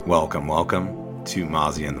Welcome to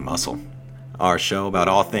Mozzie and the Muscle, our show about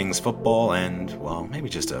all things football and, well, maybe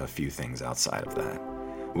just a few things outside of that.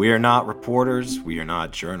 We are not reporters, we are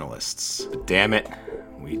not journalists, but damn it,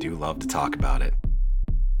 we do love to talk about it.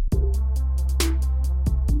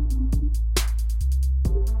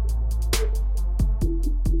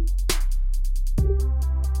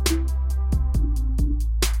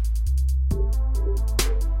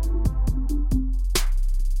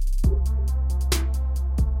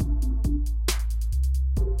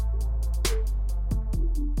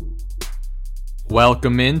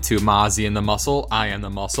 Welcome into Mozzie and the Muscle. I am the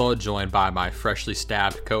Muscle, joined by my freshly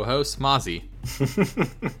stabbed co-host, Mozzie.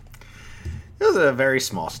 It was a very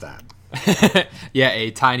small stab. Yeah,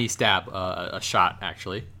 a tiny stab, a shot,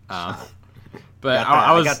 actually. But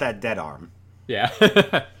I got that dead arm. Yeah.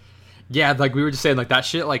 Yeah, like we were just saying, like that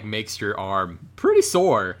shit like makes your arm pretty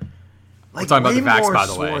sore. Like, we're talking about the vax, more by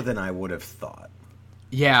the way. sore than I would have thought.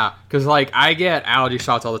 Yeah, because like I get allergy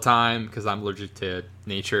shots all the time because I'm allergic to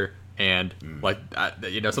nature. And like,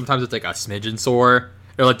 sometimes it's like a smidgen sore,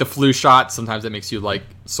 or like the flu shot. Sometimes it makes you like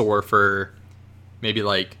sore for maybe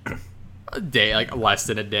like a day, like less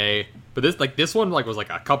than a day. But this one like was like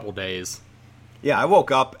a couple days. Yeah, I woke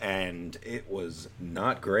up and it was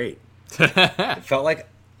not great. It felt like,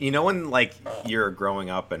 when like you're growing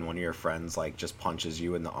up and one of your friends like just punches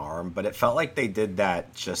you in the arm, but it felt like they did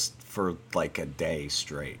that just for like a day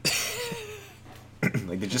straight.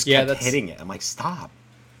 Like they just kept hitting it. I'm like, stop.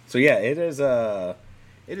 So yeah, it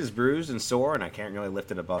is bruised and sore, and I can't really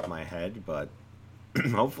lift it above my head, but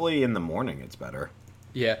hopefully in the morning it's better.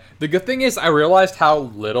 Yeah, the good thing is I realized how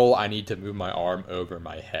little I need to move my arm over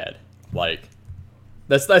my head. Like,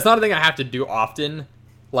 that's not a thing I have to do often.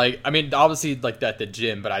 Like, I mean, obviously like at the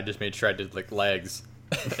gym, but I just made sure I did like legs,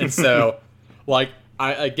 and so like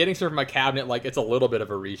I getting stuff from my cabinet, like it's a little bit of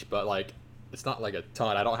a reach, but like it's not like a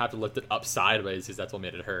ton. I don't have to lift it up sideways because that's what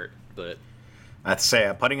made it hurt, but. I'd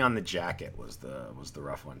say putting on the jacket was the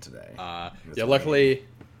rough one today. Yeah, luckily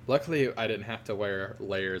I didn't have to wear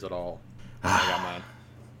layers at all. I got mine.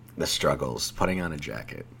 The struggles, putting on a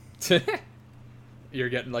jacket. You're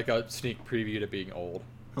getting like a sneak preview to being old.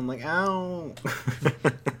 I'm like, ow.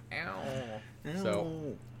 Ow.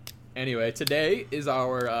 So, anyway, today is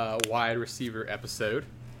our wide receiver episode.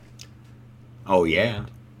 Oh, yeah.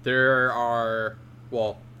 And there are,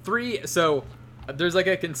 three, so... There's like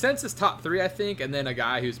a consensus top three, I think, and then a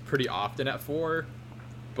guy who's pretty often at four.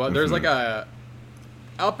 But there's like up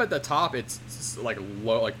at the top, it's like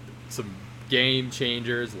low, like some game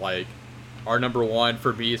changers. Like our number one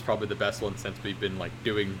for me is probably the best one since we've been like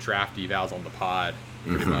doing draft evals on the pod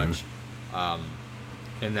pretty much. And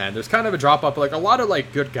then there's kind of a drop up, like a lot of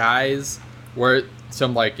like good guys, where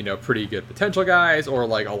some like pretty good potential guys, or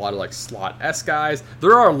like a lot of like slot S guys.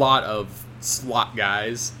 There are a lot of slot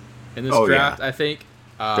guys in this draft, yeah. I think.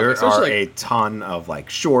 There are a ton of like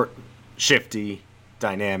short, shifty,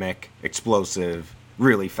 dynamic, explosive,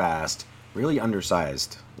 really fast, really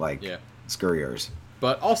undersized, like scurriers.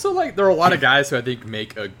 But also like there are a lot of guys who I think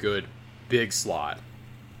make a good big slot.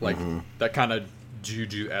 Like that kind of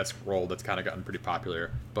Juju-esque role that's kind of gotten pretty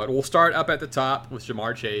popular. But we'll start up at the top with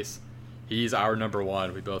Ja'Marr Chase. He's our number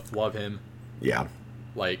one. We both love him. Yeah.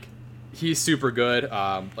 Like, he's super good.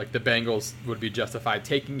 Like the Bengals would be justified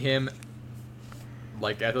taking him,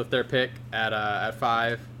 like at their pick at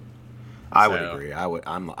 5. I would agree. I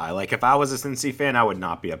like if I was a Cincy fan, I would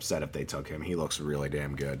not be upset if they took him. He looks really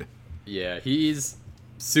damn good. Yeah, he's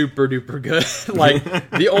super duper good. Like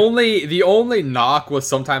the only knock was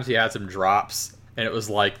sometimes he had some drops, and it was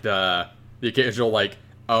like the occasional like,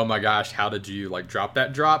 oh my gosh, how did you like drop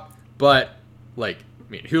that drop? But like,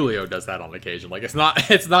 I mean, Julio does that on occasion. Like, it's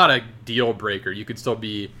not a deal breaker. You could still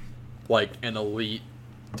be like an elite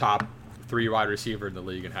top 3 wide receiver in the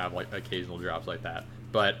league and have like occasional drops like that.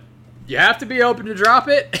 But you have to be open to drop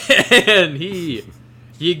it, and he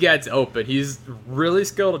gets open. He's really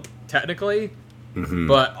skilled technically,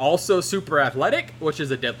 but also super athletic, which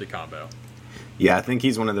is a deadly combo. Yeah, I think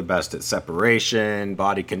he's one of the best at separation,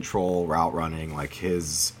 body control, route running. Like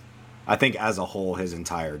I think as a whole, his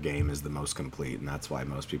entire game is the most complete, and that's why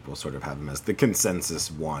most people sort of have him as the consensus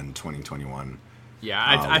 2021. Yeah,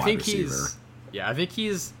 I think receiver. I think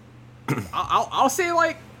he's. I'll say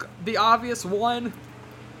like the obvious one.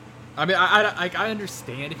 I mean, I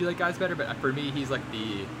understand if you like guys better, but for me, he's like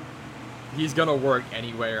he's gonna work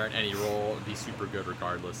anywhere in any role and be super good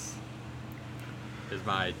regardless. Is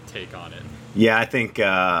my take on it. Yeah, I think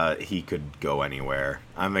he could go anywhere.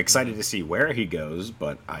 I'm excited to see where he goes,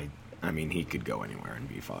 but I mean, he could go anywhere and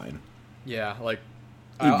be fine. Yeah, like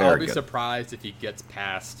I'll be surprised if he gets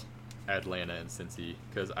past Atlanta and Cincy,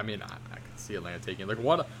 because I mean I can see Atlanta taking like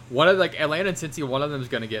one of like Atlanta and Cincy. One of them is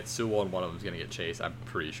going to get Sewell and one of them is going to get Chase. I'm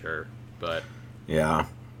pretty sure, but yeah.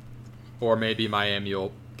 Or maybe Miami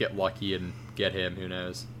will get lucky and get him. Who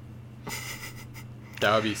knows?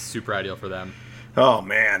 That would be super ideal for them. Oh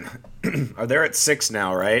man, are they at 6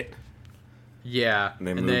 now? Right? Yeah,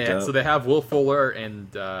 So they have Will Fuller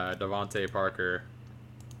and Devontae Parker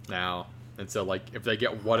now, and so like if they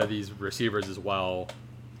get one of these receivers as well,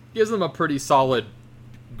 gives them a pretty solid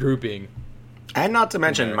grouping. And not to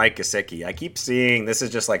mention Mike Gesicki. I keep seeing, this is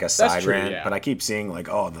just like a side rant, yeah. but I keep seeing like,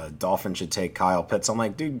 oh, the Dolphins should take Kyle Pitts. I'm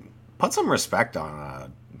like, dude, put some respect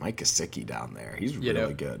on Mike Gesicki down there. He's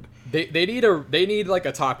really good. They need like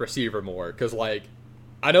a top receiver more, because like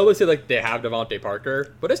I know they say like they have Devontae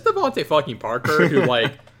Parker, but it's Devontae fucking Parker who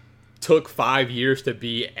like took 5 years to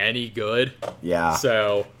be any good. Yeah.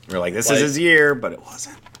 So we're like, this is his year, but it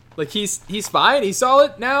wasn't. Like he's fine. He's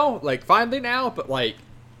solid now. Like finally now, but like,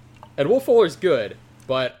 and Will Fuller's good,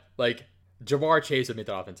 but like Jamar Chase would make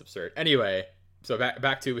that offense absurd. Anyway, so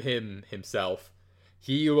back to himself.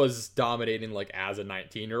 He was dominating like as a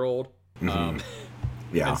 19-year-old. Mm-hmm.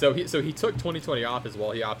 Yeah. And so he took 2020 off as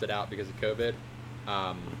well. He opted out because of COVID.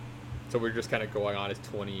 So we're just kind of going on his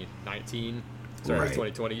 2019, sorry, right. His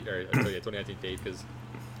 2020 or 2019 date, because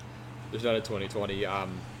there's not a 2020.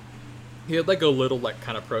 He had like a little like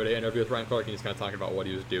kind of pro day interview with Ryan Clark, and he's kind of talking about what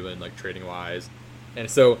he was doing like trading wise, and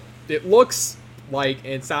so it looks like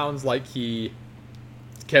and sounds like he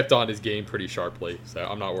kept on his game pretty sharply. So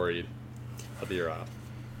I'm not worried about the year off.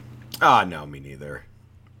 No, me neither.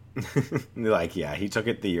 Like, yeah, he took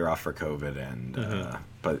it the year off for COVID, and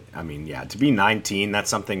but I mean, yeah, to be 19, that's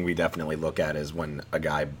something we definitely look at is when a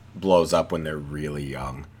guy blows up when they're really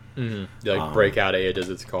young. Mm-hmm. Like breakout age, as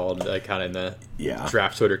it's called, like kind of in the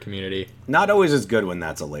draft Twitter community. Not always as good when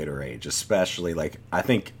that's a later age, especially like I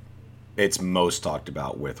think it's most talked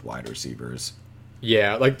about with wide receivers.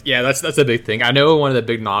 Yeah, that's a big thing. I know one of the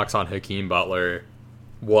big knocks on Hakeem Butler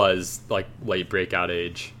was like late breakout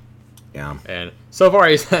age. Yeah. And so far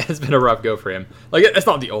it's been a rough go for him. Like it's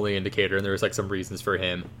not the only indicator, and there's like some reasons for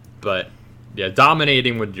him, but yeah,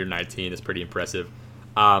 dominating when you're 19 is pretty impressive.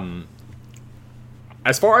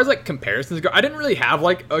 As far as like comparisons go, I didn't really have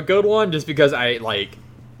like a good one just because I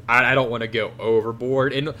don't want to go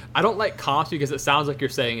overboard, and I don't like comps because it sounds like you're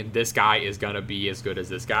saying this guy is gonna be as good as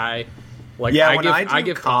this guy. Like yeah, I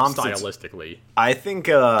give comps stylistically. I think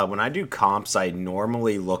when I do comps, I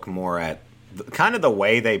normally look more at kind of the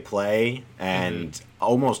way they play, and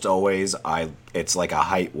almost always it's like a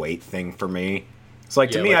height weight thing for me. It's like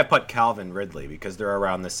to me, I put Calvin Ridley because they're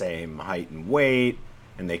around the same height and weight,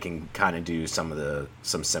 and they can kind of do some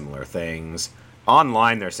similar things.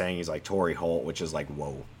 Online, they're saying he's like Torrey Holt, which is like,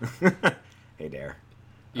 whoa. Hey there.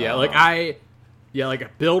 Yeah,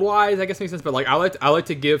 like build wise, I guess makes sense. But like, I like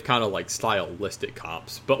to give kind of like stylistic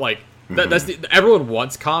comps. But like, that's everyone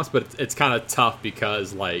wants comps, but it's kind of tough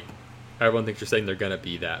because like everyone thinks you're saying they're gonna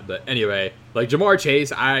be that. But anyway, like Jamar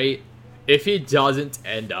Chase, if he doesn't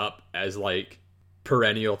end up as like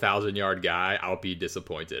perennial 1,000-yard guy, I'll be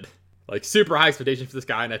disappointed. Like super high expectations for this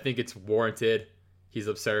guy, and I think it's warranted. He's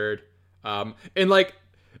absurd. And like,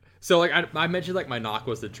 so like I mentioned like my knock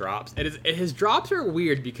was the drops, and his drops are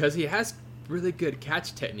weird because he has really good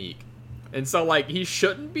catch technique, and so like he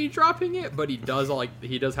shouldn't be dropping it, but he does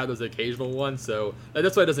have those occasional ones. So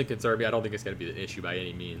that's why it doesn't concern me. I don't think it's going to be an issue by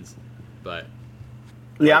any means, but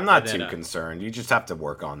yeah, I'm not too concerned. You just have to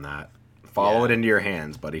work on that. Follow it into your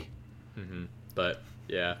hands, buddy. But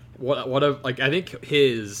yeah, I think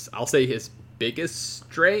I'll say his biggest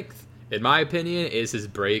strength, in my opinion, is his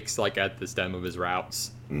breaks, like at the stem of his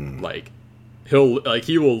routes. Like he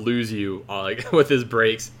will lose you like with his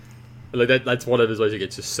breaks. Like that's one of his ways he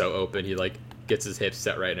gets just so open. He like gets his hips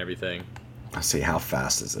set right and everything. Let's see, how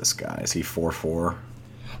fast is this guy? Is he 4.4?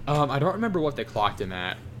 I don't remember what they clocked him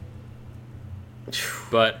at,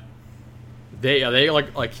 but they I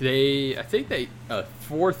think they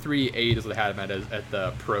 4.38 is what they had him at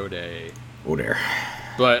the pro day. Oh dear.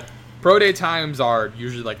 But pro day times are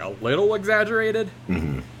usually like a little exaggerated.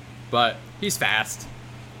 But he's fast.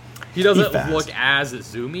 He doesn't look as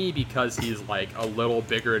zoomy because he's like a little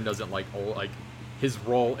bigger and doesn't like his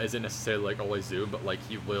role isn't necessarily like always zoom, but like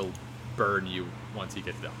he will burn you once he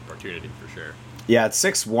gets the opportunity for sure. Yeah, it's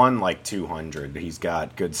 6'1", like 200. He's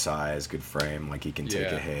got good size, good frame. Like he can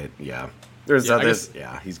take a hit. Yeah.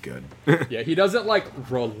 He's good. Yeah, he doesn't like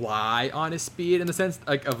rely on his speed in the sense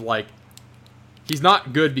like of like he's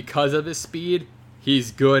not good because of his speed.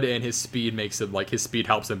 He's good, and his speed makes him his speed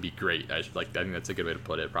helps him be great. I think that's a good way to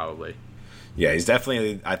put it, probably. Yeah, he's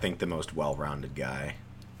definitely, I think, the most well-rounded guy.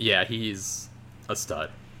 Yeah, he's a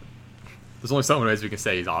stud. there's only so many ways we can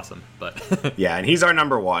say he's awesome, but Yeah, and he's our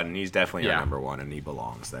number one. He's definitely Yeah. our number one, and he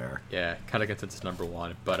belongs there. yeah, kind of consensus number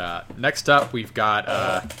one. But next up, we've got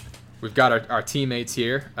our teammates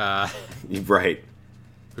here. Right.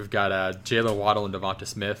 We've got Jalen Waddle and Devonta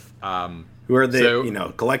Smith. Who are the,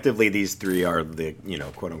 So- collectively these three are the,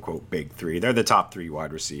 quote unquote big three. They're the top three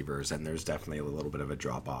wide receivers, and there's definitely a little bit of a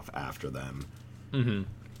drop off after them.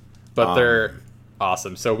 But they're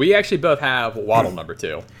awesome. So we actually both have Waddle number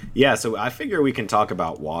 2. Yeah, so I figure we can talk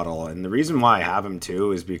about Waddle, and the reason why I have him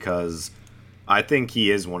too is because I think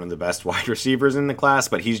he is one of the best wide receivers in the class,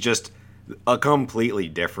 but he's just a completely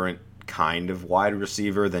different kind of wide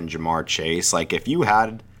receiver than Jamar Chase. Like if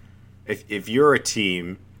you're a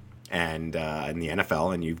team and in the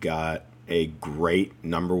NFL and you've got a great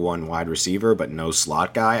number one wide receiver but no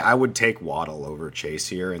slot guy, I would take Waddle over Chase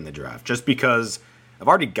here in the draft just because I've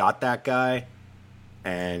already got that guy.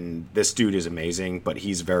 And this dude is amazing, but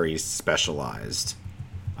he's very specialized,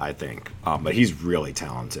 I think. But he's really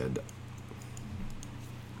talented.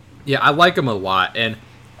 Yeah, I like him a lot, and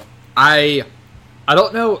I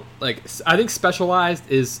don't know. Like, I think specialized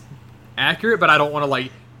is accurate, but I don't want to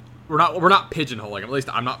we're not pigeonholing him. At least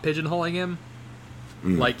I'm not pigeonholing him.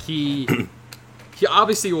 Like he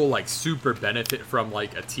obviously will super benefit from a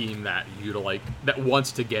team that that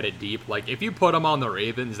wants to get it deep. Like if you put him on the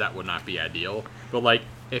Ravens, that would not be ideal. But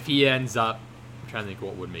if he ends up, I'm trying to think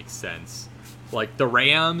what would make sense. Like the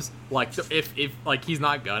Rams, if he's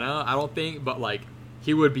not gonna, I don't think, but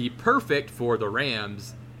he would be perfect for the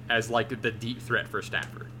Rams as the deep threat for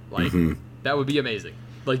Stafford. That would be amazing.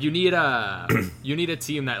 You need a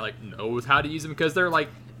team that knows how to use him, because there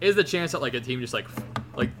is the chance that a team just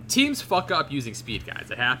teams fuck up using speed guys.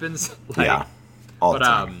 It happens. Yeah, all the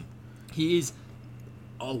time. He's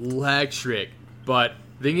electric. But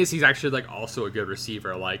the thing is, he's actually also a good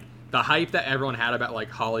receiver. The hype that everyone had about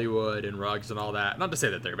Hollywood and Ruggs and all that. Not to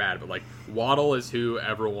say that they're bad, but Waddle is who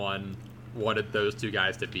everyone wanted those two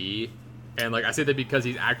guys to be. And I say that because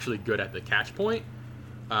he's actually good at the catch point.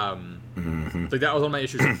 That was one of my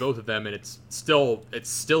issues with both of them, and it's still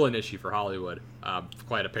an issue for Hollywood,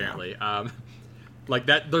 quite apparently.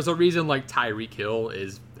 There's a reason Tyreek Hill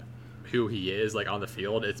is who he is on the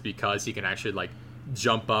field. It's because he can actually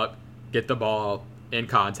jump up, get the ball in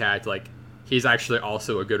contact. He's actually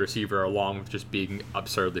also a good receiver, along with just being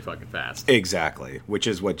absurdly fucking fast. Exactly, which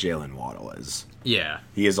is what Jalen Waddle is. Yeah,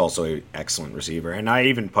 he is also an excellent receiver, and I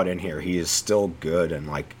even put in here he is still good and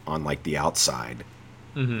on the outside.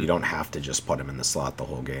 You don't have to just put him in the slot the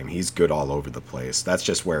whole game. He's good all over the place. That's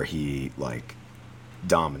just where he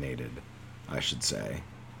dominated, I should say.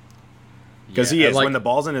 Because he is, when the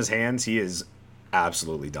ball's in his hands, he is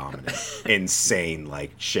absolutely dominant. Insane,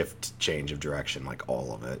 shift, change of direction,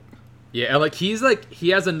 all of it. Yeah, and he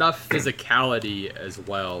has enough physicality as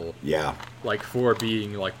well. Yeah. For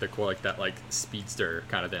being the quote that speedster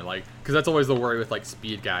kind of thing. Because that's always the worry with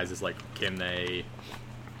speed guys is can they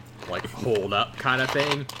hold up kind of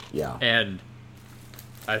thing. Yeah. And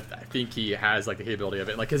I think he has the capability of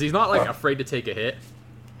it. Because he's not afraid to take a hit,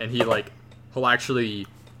 and he'll actually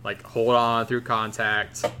hold on through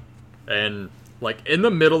contact, and in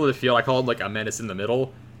the middle of the field, I call him a menace in the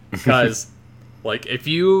middle, because if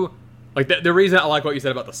you the reason I like what you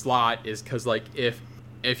said about the slot is because if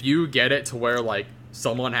you get it to where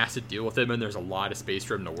someone has to deal with him and there's a lot of space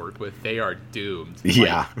for him to work with, they are doomed.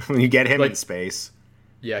 Yeah, when you get him in space.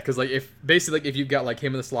 Yeah, because if basically if you've got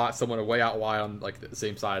him in the slot, someone way out wide on the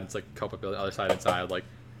same side, it's Copa on the other side inside.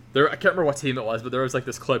 There, I can't remember what team it was, but there was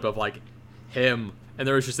this clip of him, and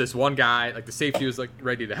there was just this one guy, the safety was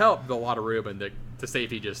ready to help, with a lot of room, and the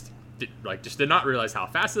safety just did not realize how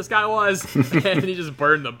fast this guy was, and he just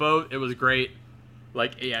burned the boat. It was great.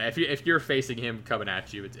 Yeah, if you're facing him coming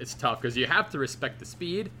at you, it's tough because you have to respect the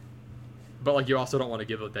speed, but you also don't want to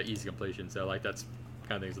give up that easy completion. So that's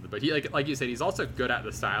kind of things with it. But he like you said, he's also good at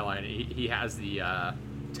the style line. He has the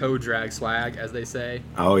toe drag swag, as they say.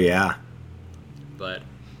 Oh yeah. But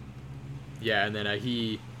yeah, and then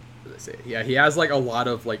he has a lot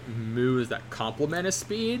of moves that complement his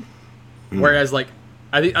speed, whereas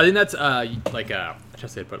I think that's I should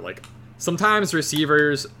say, but sometimes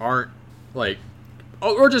receivers aren't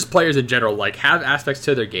or just players in general have aspects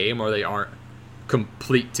to their game or they aren't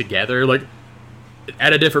complete together.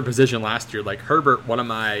 At a different position last year, Herbert,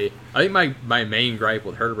 I think my main gripe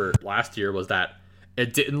with Herbert last year was that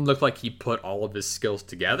it didn't look like he put all of his skills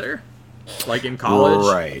together, in college.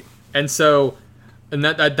 Right. And so, and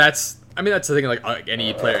that's the thing,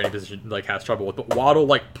 any player, any position, has trouble with. But Waddle,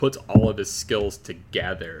 puts all of his skills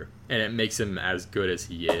together, and it makes him as good as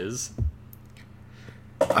he is.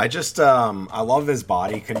 I just I love his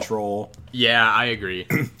body control. Yeah, I agree.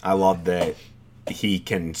 I love that he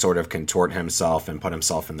can sort of contort himself and put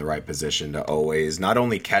himself in the right position to always not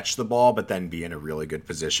only catch the ball, but then be in a really good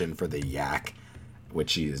position for the yak,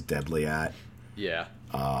 which he is deadly at. Yeah.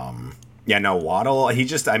 Yeah, no, Waddle,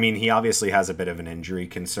 he obviously has a bit of an injury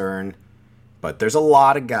concern, but there's a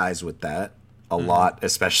lot of guys with that. A lot,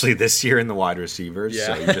 especially this year in the wide receivers. Yeah.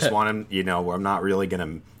 So you just want him, I'm not really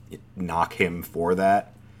going to knock him for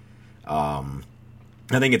that. I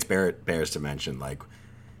think it's bears to mention, like,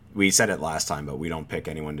 we said it last time, but we don't pick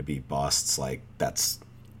anyone to be busts. Like, that's,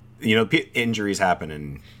 injuries happen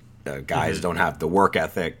and guys don't have the work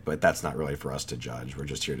ethic, but that's not really for us to judge. We're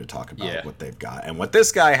just here to talk about what they've got. And what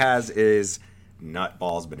this guy has is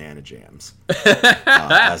nutballs, banana jams,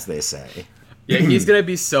 as they say. Yeah, he's going to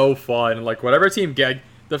be so fun. Like, whatever team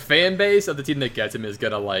the fan base of the team that gets him is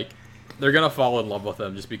going to, they're going to fall in love with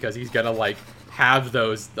him just because he's going to, have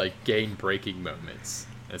those, game-breaking moments.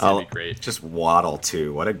 It's going to be great. Just Waddle,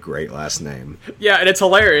 too. What a great last name. Yeah, and it's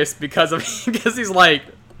hilarious because he's,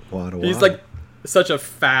 Waddle. He's, such a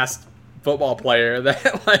fast football player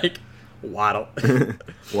that, Waddle.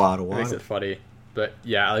 Waddle. Makes it funny. But,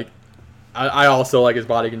 yeah, I also like his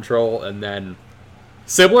body control, and then...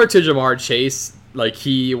 Similar to Jamar Chase,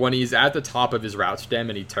 when he's at the top of his route stem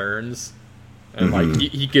and he turns, and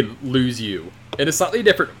he can lose you in a slightly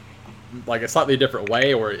different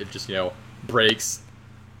way, or it just breaks.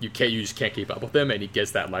 You just can't keep up with him, and he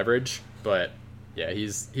gets that leverage. But yeah,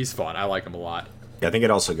 he's fun. I like him a lot. Yeah, I think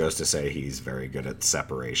it also goes to say he's very good at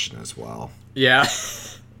separation as well. Yeah,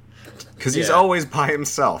 because he's always by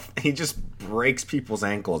himself. He just breaks people's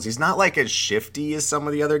ankles. He's not as shifty as some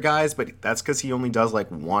of the other guys, but that's because he only does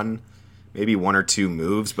maybe one or two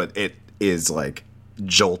moves, but it is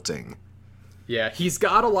jolting. Yeah, he's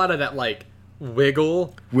got a lot of that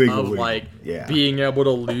wiggle of being able to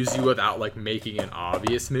lose you without making an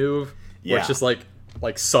obvious move. Yeah, it's just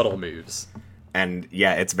subtle moves. And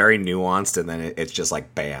yeah, it's very nuanced, and then it's just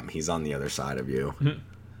bam, he's on the other side of you.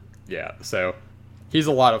 Yeah, so he's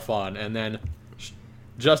a lot of fun, and then.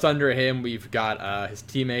 Just under him, we've got his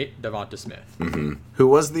teammate, Devonta Smith. Mm-hmm. Who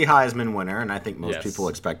was the Heisman winner, and I think most people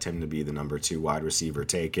expect him to be the number 2 wide receiver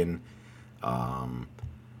taken,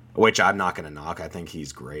 which I'm not going to knock. I think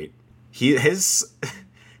he's great. His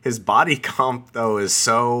body comp, though, is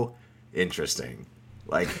so interesting.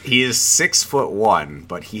 He is 6'1",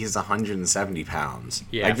 but he is 170 pounds.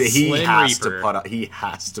 Yeah, he has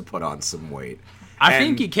to put on some weight. I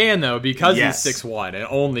think he can, though, because he's 6'1" and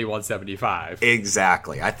only 175.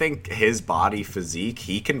 Exactly. I think his body physique,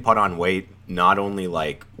 he can put on weight not only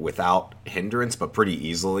without hindrance, but pretty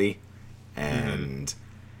easily. And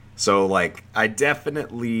so I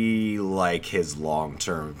definitely like his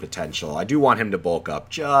long-term potential. I do want him to bulk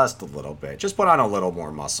up just a little bit. Just put on a little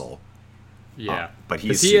more muscle. Yeah. But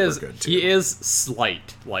he's super good, too. He is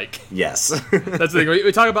slight. Yes. That's the thing.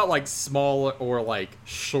 We talk about, small or,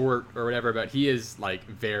 short or whatever, but he is,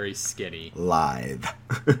 very skinny. Lithe.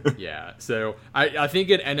 Yeah. So, I think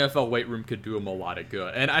an NFL weight room could do him a lot of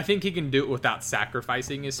good. And I think he can do it without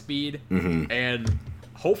sacrificing his speed. Mm-hmm. And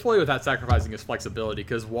hopefully without sacrificing his flexibility,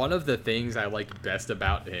 because one of the things I like best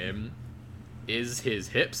about him is his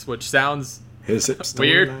hips, which sounds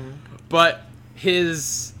weird, but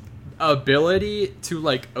his ability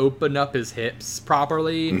to open up his hips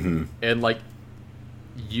properly and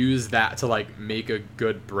use that to make a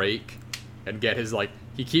good break and get his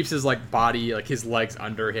he keeps his body his legs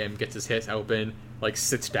under him, gets his hips open,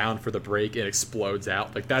 sits down for the break and explodes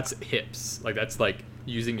out. That's hips. That's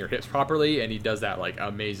using your hips properly, and he does that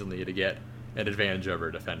amazingly to get an advantage over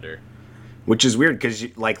a defender. Which is weird because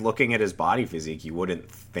looking at his body physique, you wouldn't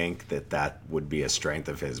think that would be a strength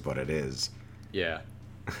of his, but it is. Yeah.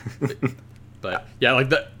 But yeah,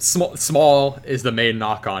 the small is the main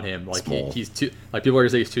knock on him. He's too people are gonna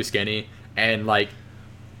say he's too skinny, and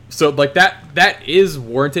so that is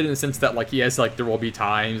warranted in the sense that he has there will be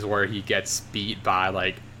times where he gets beat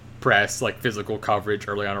by press physical coverage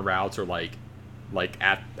early on routes or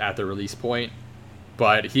at the release point,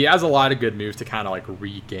 but he has a lot of good moves to kind of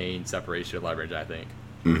regain separation leverage, I think.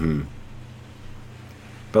 Mm-hmm.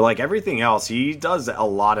 But everything else, he does a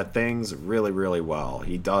lot of things really, really well.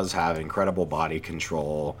 He does have incredible body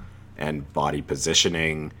control and body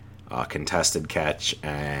positioning, contested catch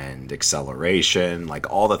and acceleration,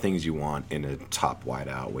 all the things you want in a top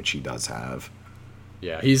wideout, which he does have.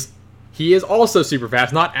 Yeah, he is also super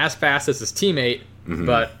fast, not as fast as his teammate,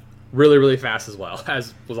 but really, really fast as well,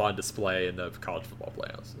 as was on display in the college football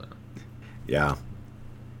playoffs. So. Yeah.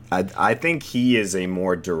 I think he is a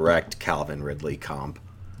more direct Calvin Ridley comp.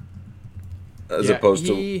 As opposed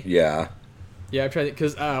to. Yeah. Yeah, I'm trying to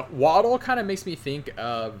because Waddle kind of makes me think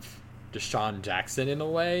of Deshaun Jackson in a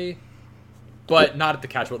way, but not at the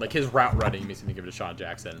catch. But like his route running makes me think of Deshaun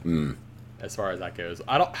Jackson. As far as that goes,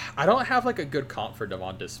 I don't have like a good comp for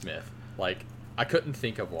Devonta Smith. Like I couldn't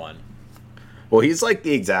think of one. Well, he's like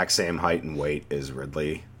the exact same height and weight as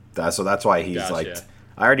Ridley. So that's why he's Gotcha. like.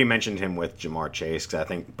 I already mentioned him with Jamar Chase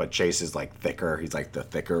but Chase is like thicker. He's like the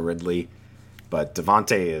thicker Ridley, but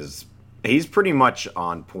Devontae he's pretty much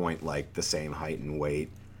on point, like the same height and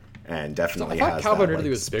weight, and definitely I thought has Calvin that, Ridley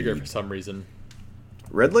like, was bigger speed. for some reason.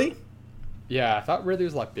 Ridley? Yeah, I thought Ridley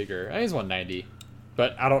was a lot bigger. I think he's 190,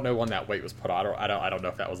 but I don't know when that weight was put on. I don't know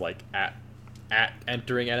if that was like at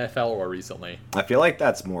entering NFL or recently. I feel like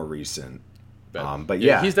that's more recent. But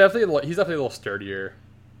yeah, he's definitely a little sturdier.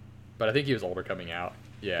 But I think he was older coming out.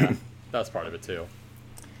 Yeah, that's part of it too.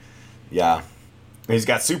 Yeah, he's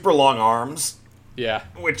got super long arms. Yeah,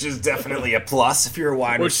 which is definitely a plus if you're a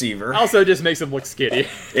wide receiver. Also, just makes him look skinny.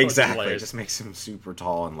 Exactly, it just makes him super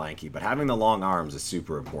tall and lanky. But having the long arms is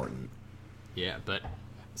super important. Yeah, but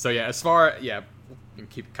we can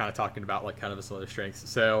keep kind of talking about like kind of his other strengths.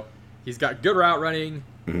 So he's got good route running,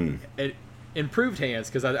 improved hands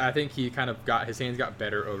because I think he kind of his hands got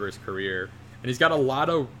better over his career, and he's got a lot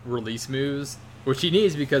of release moves, which he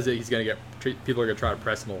needs because he's gonna people are gonna try to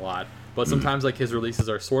press him a lot. But sometimes like his releases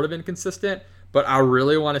are sort of inconsistent. But I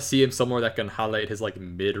really want to see him somewhere that can highlight his like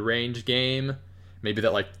mid-range game, maybe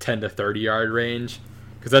that like 10 to 30 yard range,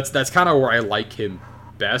 because that's kind of where I like him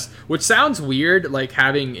best. Which sounds weird, like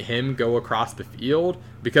having him go across the field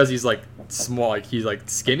because he's like small, like he's like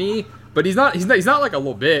skinny, but he's not like a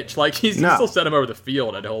little bitch. Like he can still set him over the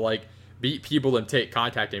field and he'll like beat people and take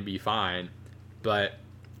contact and be fine. But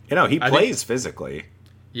he plays physically.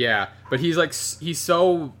 Yeah, but he's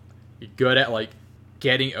so good at like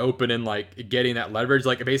getting open and like getting that leverage,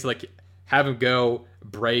 like basically like have him go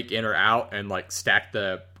break in or out and like stack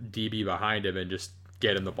the DB behind him and just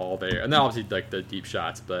get him the ball there, and then obviously like the deep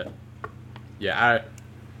shots. But yeah,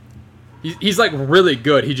 he's like really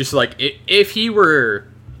good. He just like if he were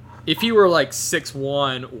like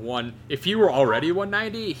 6'1", if he were already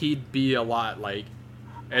 190, he'd be a lot like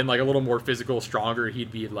and like a little more physical, stronger.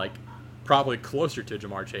 He'd be like probably closer to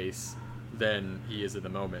Jamar Chase than he is at the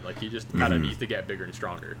moment. Like he just kind of needs to get bigger and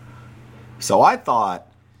stronger. So I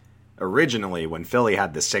thought originally when Philly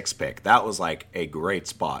had the 6th pick, that was like a great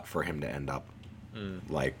spot for him to end up.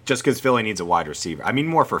 Like just because Philly needs a wide receiver. I mean,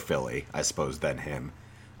 more for Philly, I suppose, than him.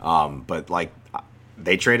 But like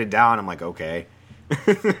they traded down. I'm like, okay.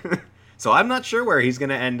 So I'm not sure where he's going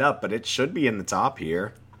to end up, but it should be in the top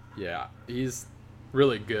here. Yeah, he's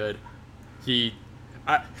really good.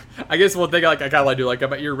 I guess one thing like I kind of do like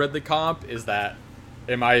about your Ridley comp is that,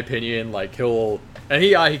 in my opinion, like he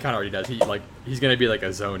kind of already does. He's gonna be like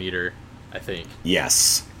a zone eater, I think.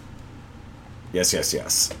 Yes. Yes.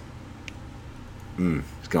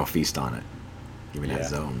 He's gonna feast on it. Give me that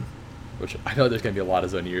zone. Which I know there's gonna be a lot of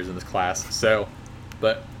zone eaters in this class. So,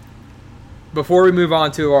 but before we move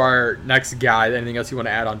on to our next guy, anything else you want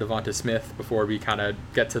to add on Devonta Smith before we kind of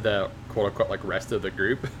get to the quote unquote like rest of the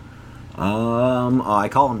group? I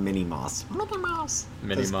call him Mini Moss.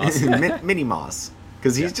 Mini Moss.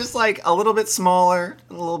 Because he's just like a little bit smaller,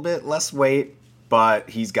 a little bit less weight, but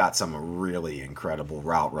he's got some really incredible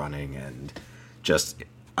route running and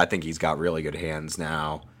I think he's got really good hands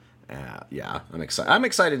now. Yeah, I'm excited. I'm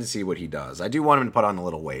excited to see what he does. I do want him to put on a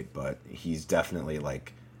little weight, but he's definitely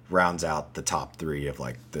like rounds out the top 3 of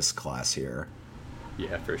like this class here.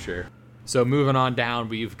 Yeah, for sure. So moving on down,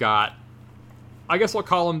 we've got, I guess we'll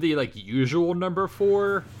call him the like usual number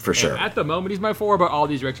 4. For sure. And at the moment, he's my 4, but all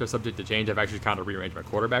these ranks are subject to change. I've actually kind of rearranged my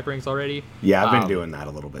quarterback ranks already. Yeah, I've been doing that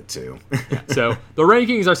a little bit too. Yeah, so the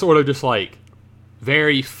rankings are sort of just like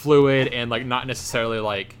very fluid and like not necessarily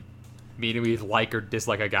like meaning we like or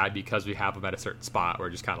dislike a guy because we have him at a certain spot.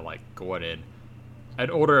 We're just kind of like going in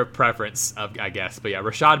an order of preference, I guess. But yeah,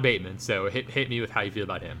 Rashad Bateman. So hit me with how you feel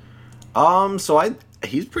about him.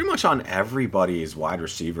 He's pretty much on everybody's wide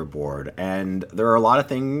receiver board, and there are a lot of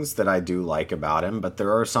things that I do like about him, but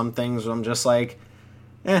there are some things where I'm just like,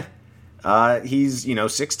 he's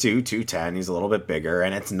 6'2", 210. He's a little bit bigger,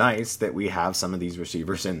 and it's nice that we have some of these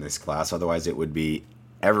receivers in this class. Otherwise, it would be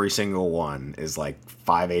every single one is like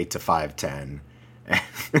 5'8" to 5'10",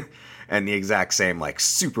 and the exact same, like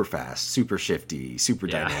super fast, super shifty, super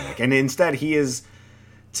dynamic. And instead, he is.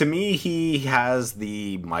 To me, he has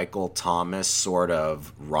the Michael Thomas sort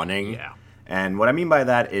of running. Yeah. And what I mean by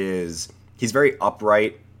that is he's very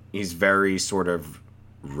upright. He's very sort of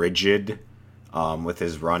rigid with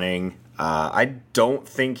his running. I don't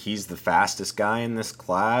think he's the fastest guy in this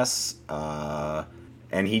class.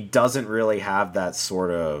 and he doesn't really have that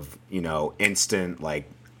sort of, instant, like,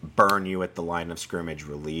 burn you at the line of scrimmage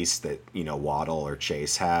release that, Waddle or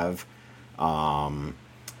Chase have. The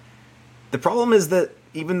problem is that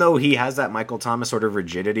even though he has that Michael Thomas sort of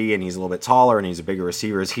rigidity and he's a little bit taller and he's a bigger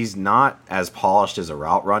receiver, he's not as polished as a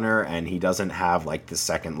route runner, and he doesn't have, like, the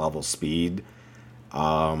second level speed.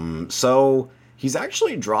 So he's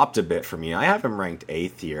actually dropped a bit for me. I have him ranked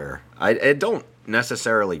 8th here. I don't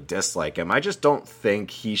necessarily dislike him. I just don't think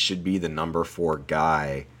he should be the number 4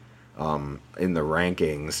 guy in the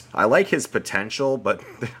rankings. I like his potential, but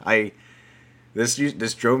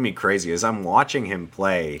this drove me crazy. As I'm watching him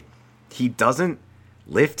play, he doesn't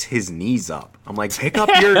lift his knees up. I'm like, pick up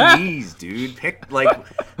your knees, dude.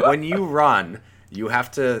 When you run, you have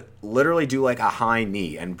to literally do like a high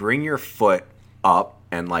knee and bring your foot up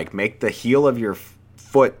and like make the heel of your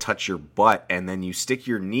foot touch your butt, and then you stick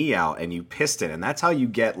your knee out and you piston, and that's how you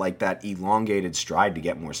get like that elongated stride to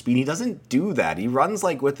get more speed. He doesn't do that. He runs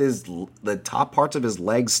like with the top parts of his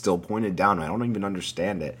legs still pointed down. I don't even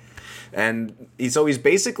understand it. And he's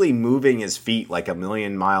basically moving his feet like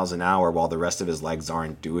 1,000,000 miles an hour while the rest of his legs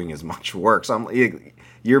aren't doing as much work. So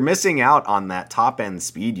you're missing out on that top end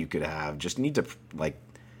speed you could have. Just need to, like,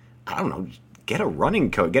 I don't know, get a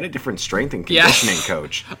running coach, get a different strength and conditioning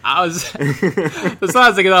coach. That's what I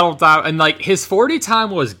was thinking that whole time. And like his 40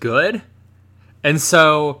 time was good, and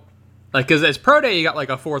so like because as pro day he got like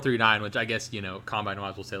a 4.39, which I guess combine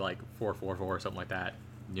wise we'll say like 4.44 or something like that.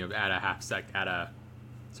 Add a half sec,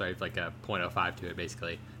 like a 0.05 to it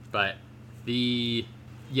basically. But the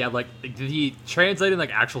translating like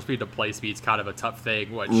actual speed to play speed is kind of a tough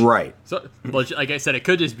thing. Right. So, like I said, it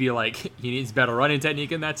could just be like he needs better running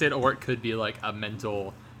technique and that's it, or it could be like a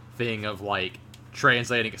mental thing of like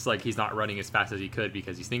translating. It's like he's not running as fast as he could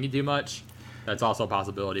because he's thinking too much. That's also a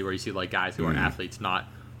possibility where you see like guys who are athletes not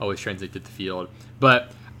always translate to the field.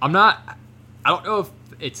 But I don't know if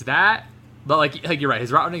it's that, but like you're right,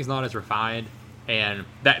 his route running is not as refined. And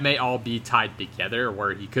that may all be tied together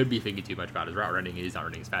where he could be thinking too much about his route running. He's not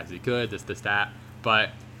running as fast as he could, this, that. But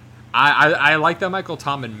I like that Michael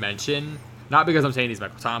Thomas mention, not because I'm saying he's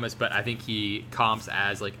Michael Thomas, but I think he comps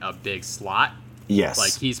as like a big slot. Yes.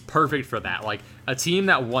 Like he's perfect for that. Like a team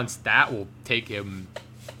that wants that will take him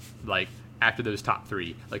like after those top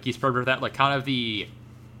 3. Like he's perfect for that. Like kind of the,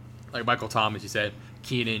 like Michael Thomas, you said,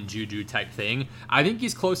 Keenan, Juju type thing. I think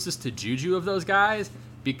he's closest to Juju of those guys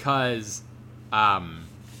because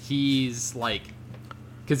he's like,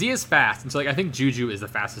 because he is fast, and so like I think Juju is the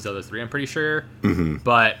fastest of those 3. I'm pretty sure,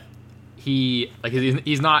 but he's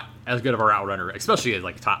not as good of a route runner, especially as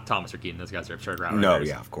like Thomas or Keenan. Those guys are absurd route runners. No,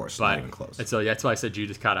 yeah, of course, but, not even close. And so that's why I said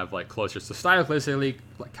Juju's kind of like closer. So stylistically,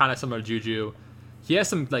 like, kind of similar to Juju. He has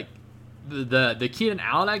some like the Keenan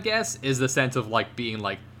Allen, I guess, is the sense of like being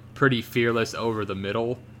like pretty fearless over the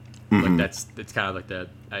middle. Like that's kind of like the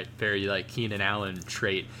very like Keenan Allen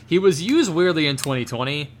trait. He was used weirdly in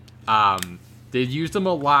 2020. They used him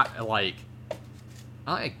a lot, like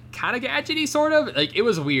kind of gadgety, sort of. Like it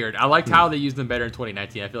was weird. I liked how they used him better in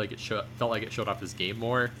 2019. I feel like felt like it showed off his game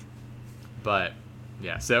more. But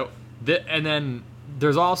yeah, so and then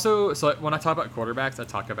there's also when I talk about quarterbacks, I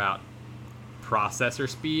talk about processor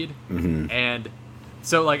speed, and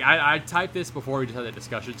so like I typed this before we just had that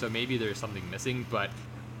discussion. So maybe there's something missing, but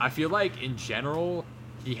I feel like in general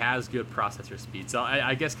he has good processor speed. So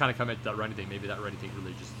I guess kind of come at that running thing. Maybe that running thing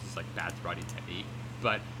really just is like bad running technique.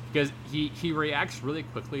 But because he reacts really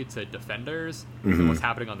quickly to defenders and what's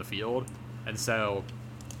happening on the field, and so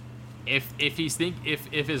if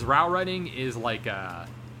his route running is like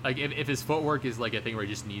if his footwork is like a thing where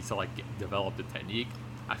he just needs to like develop the technique,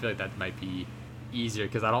 I feel like that might be easier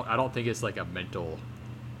because I don't think it's like a mental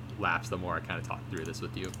lapse. The more I kind of talk through this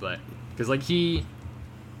with you, but because like he'll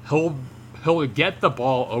get the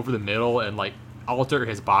ball over the middle and like alter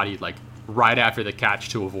his body like right after the catch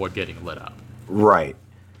to avoid getting lit up. Right.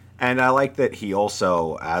 And I like that he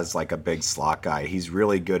also, as like a big slot guy, he's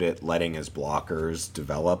really good at letting his blockers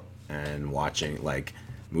develop and watching, like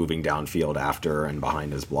moving downfield after and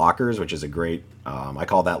behind his blockers, which is a great, I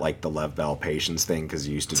call that like the Lev Bell patience thing, because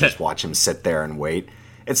you used to just watch him sit there and wait.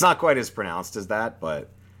 It's not quite as pronounced as that, but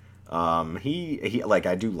he like,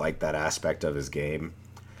 I do like that aspect of his game.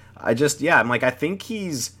 I think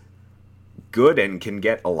he's good and can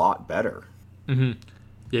get a lot better.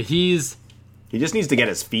 Yeah, he just needs to get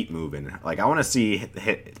his feet moving. Like, I want to see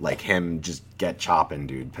him just get chopping,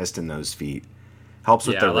 dude. Piston those feet. Helps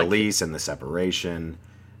with the release and the separation.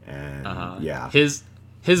 And, yeah.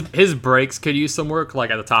 his brakes could use some work,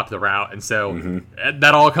 like at the top of the route, and so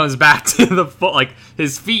that all comes back to the foot, like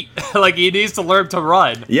his feet. Like he needs to learn to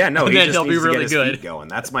run. Yeah, no, and he then just he'll needs be really to get his good. feet going.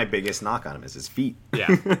 That's my biggest knock on him is his feet.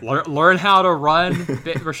 Yeah, learn how to run,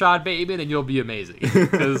 Rashad Bateman, and you'll be amazing.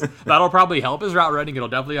 Because that'll probably help his route running. It'll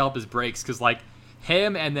definitely help his brakes. Because like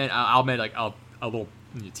him, and then I'll make like a little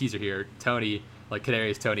teaser here. Tony, like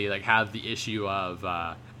Kadarius Tony, like have the issue of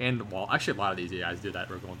and well, actually a lot of these guys do that.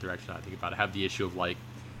 We're going through actually. I think about it. Have the issue of like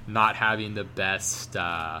not having the best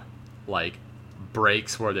like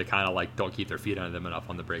brakes where they kind of like don't keep their feet under them enough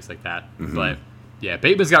on the brakes like that. But yeah,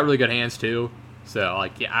 Bateman's got really good hands too. So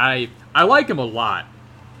like yeah, I like him a lot.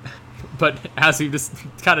 But as he just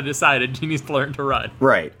kind of decided, he needs to learn to run.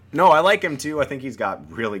 Right. No, I like him too. I think he's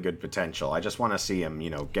got really good potential. I just want to see him,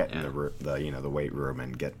 get in the weight room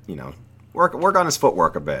and get, work on his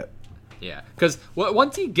footwork a bit. Yeah, because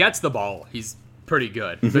once he gets the ball, he's pretty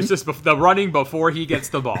good. It's just the running before he gets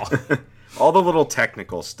the ball. All the little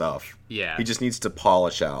technical stuff. Yeah. He just needs to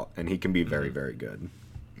polish out, and he can be very, very good.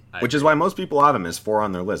 Which is why most people have him as 4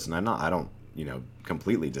 on their list, and I don't,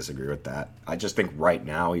 completely disagree with that. I just think right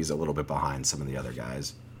now he's a little bit behind some of the other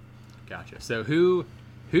guys. Gotcha. So who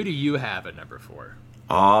do you have at number 4?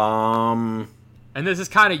 And this is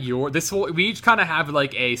kind of we each kind of have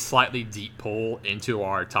like a slightly deep pull into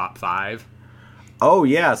our top 5. Oh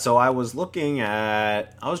yeah, so I was looking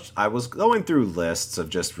at I was going through lists of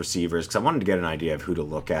just receivers because I wanted to get an idea of who to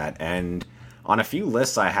look at, and on a few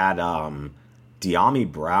lists I had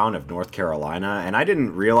De'Ami Brown of North Carolina, and I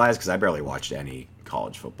didn't realize because I barely watched any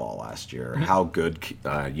college football last year how good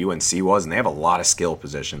UNC was, and they have a lot of skill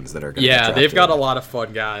positions that are going to yeah, they've got a lot of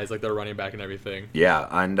fun guys like their running back and everything. Yeah,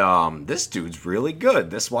 and this dude's really good.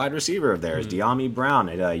 This wide receiver of theirs, De'Ami Brown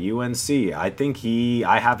at UNC. I think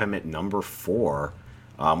I have him at number 4,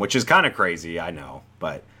 which is kind of crazy, I know,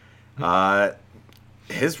 but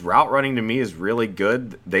his route running to me is really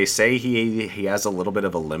good. They say he has a little bit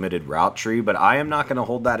of a limited route tree, but I am not going to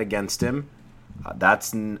hold that against him.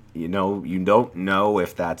 That's, you don't know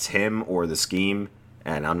if that's him or the scheme,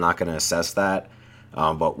 and I'm not going to assess that.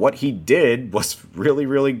 But what he did was really,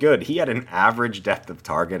 really good. He had an average depth of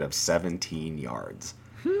target of 17 yards,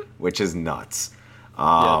 which is nuts.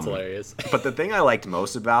 Yeah, that's hilarious. But the thing I liked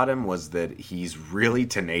most about him was that he's really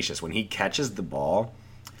tenacious. When he catches the ball,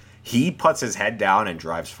 he puts his head down and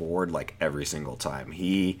drives forward like every single time.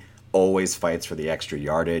 He always fights for the extra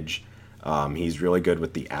yardage. He's really good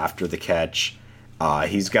with the after the catch.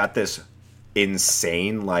 He's got this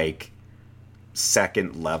insane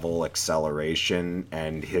second level acceleration,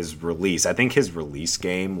 and his release. I think his release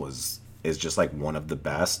game is just one of the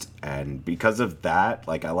best, and because of that,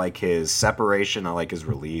 I like his separation, I like his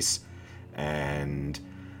release, and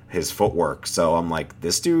his footwork. So I'm like,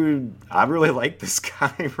 this dude, I really like this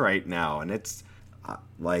guy right now, and it's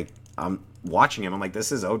I'm watching him. I'm like,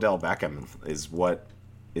 this is Odell Beckham, is what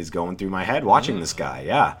is going through my head watching this guy.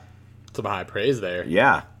 Yeah. Some high praise there.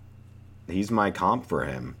 Yeah. He's my comp for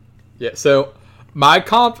him. Yeah, so my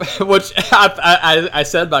comp, which I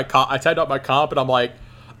said my comp, I typed out my comp, and I'm like,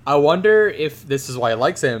 I wonder if this is why he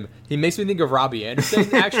likes him. He makes me think of Robbie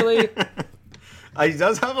Anderson, actually. He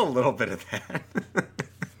does have a little bit of that.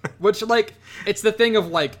 Which, it's the thing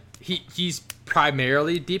of, he's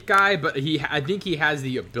primarily deep guy, but I think he has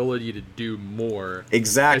the ability to do more.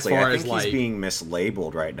 Exactly. I think he's being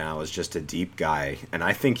mislabeled right now as just a deep guy, and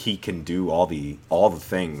I think he can do all the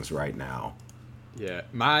things right now. Yeah,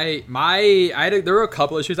 there were a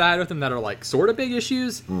couple issues I had with him that are sort of big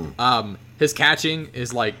issues. His catching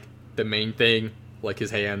is the main thing.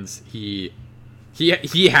 His hands, he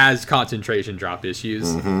has concentration drop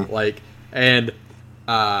issues. And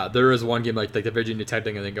there was one game the Virginia Tech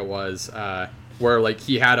thing, I think it was, where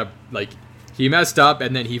he had he messed up,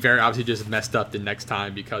 and then he very obviously just messed up the next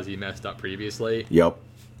time because he messed up previously. Yep.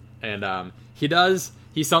 And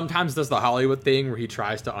he sometimes does the Hollywood thing where he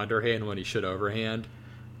tries to underhand when he should overhand.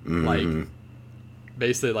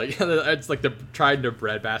 Basically, it's the trying to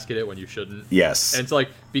breadbasket it when you shouldn't. Yes. And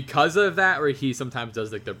it's because of that, where he sometimes does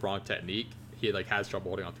the wrong technique, he has trouble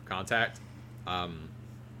holding on through contact. And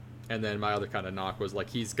then my other kind of knock was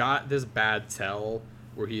he's got this bad tell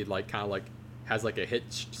where he has a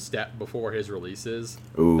hitch step before his releases.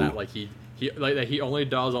 Ooh. That he only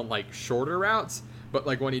does on shorter routes, but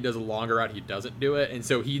when he does a longer route he doesn't do it, and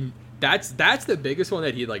so that's the biggest one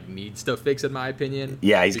that he needs to fix, in my opinion.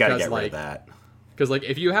 Yeah, he's got to get rid of that. Because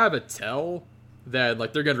if you have a tell, then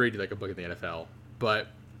they're gonna read you a book in the NFL. But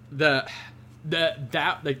I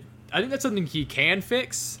think that's something he can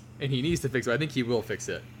fix and he needs to fix it. I think he will fix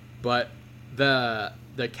it. But the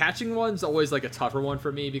catching one's always a tougher one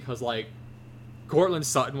for me because Cortland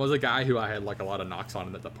Sutton was a guy who I had like a lot of knocks on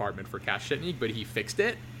in the department for catch technique, but he fixed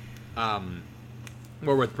it.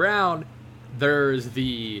 Where with Brown,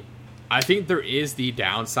 I think there is the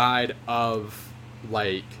downside of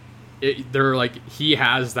like he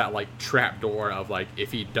has that like trap door of like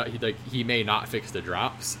if he may not fix the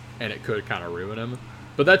drops and it could kind of ruin him.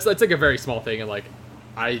 But that's like a very small thing, and like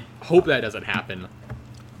I hope that doesn't happen.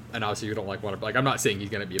 And obviously you don't like want to like I'm not saying he's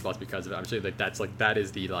gonna be a bust because of it. I'm saying like that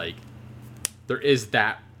is the like there is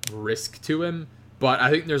that risk to him, but I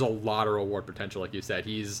think there's a lot of reward potential. Like you said,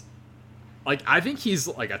 I think he's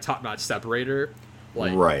like a top-notch separator.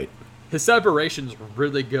 Like, right. His separation's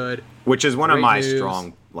really good. Which is one of my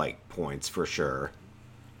strong like points for sure.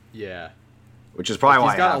 Yeah. Which is probably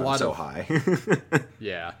why I have him so high.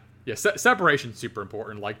 Yeah. Yeah, separation's super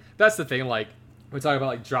important. Like, that's the thing, like, we talk about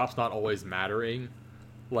like drops not always mattering.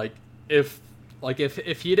 Like, if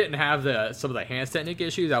he didn't have some of the hands technique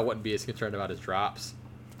issues, I wouldn't be as concerned about his drops.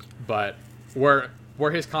 But where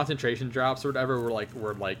his concentration drops or whatever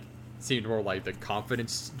were seemed more like the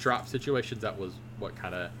confidence drop situations, that was what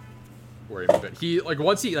kind of worried me. But he like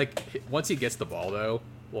once he gets the ball though,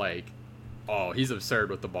 like, oh, he's absurd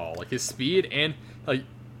with the ball. Like his speed and like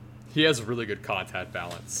he has really good contact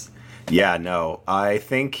balance. Yeah, no, I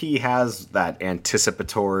think he has that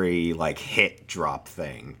anticipatory like hit drop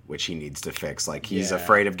thing, which he needs to fix. Like he's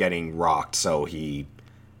afraid of getting rocked, so he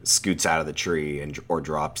scoots out of the tree or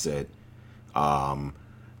drops it.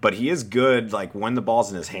 But he is good, like when the ball's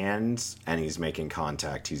in his hands and he's making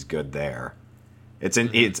contact, he's good there. It's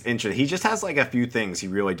interesting. He just has like a few things he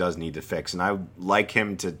really does need to fix, and I would like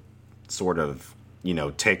him to sort of,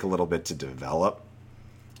 take a little bit to develop.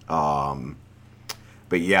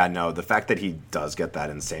 But yeah, no, the fact that he does get that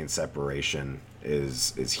insane separation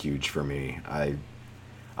is huge for me. I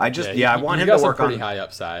want him to work on pretty high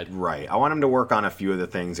upside. Right. I want him to work on a few of the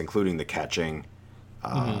things, including the catching.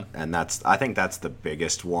 And I think that's the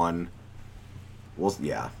biggest one. Well,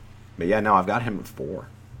 yeah. But yeah, no, I've got him at 4.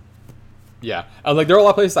 Yeah. Like there are a lot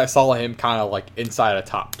of places I saw him kind of like inside a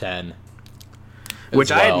top 10.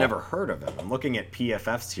 Which I had never heard of him. I'm looking at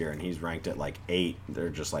PFFs here, and he's ranked at like 8. They're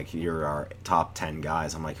just like, here are our top 10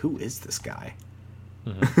 guys. I'm like, who is this guy?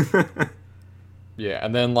 Mm-hmm. Yeah,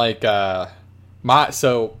 and then like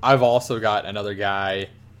so I've also got another guy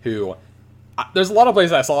who there's a lot of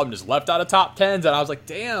places I saw him just left out of top 10s, and I was like,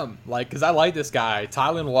 damn, like because I like this guy,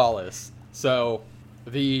 Tylan Wallace. So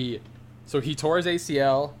he tore his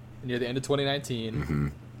ACL near the end of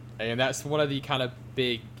 2019, and that's one of the kind of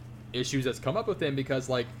big issues that's come up with him because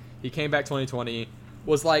like he came back 2020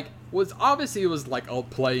 was obviously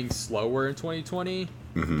playing slower in 2020,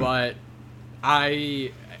 but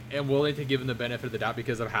I am willing to give him the benefit of the doubt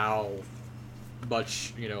because of how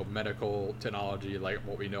much medical technology, like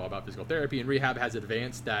what we know about physical therapy and rehab, has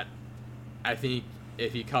advanced. That I think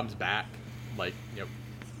if he comes back, like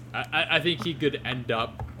I think he could end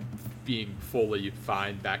up being fully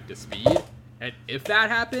fine back to speed, and if that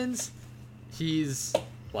happens, he's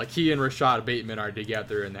like he and Rashad Bateman are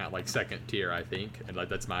together in that like second tier, I think, and like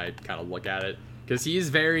that's my kind of look at it because he's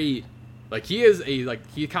very like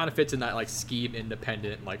he kind of fits in that like scheme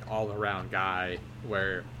independent like all around guy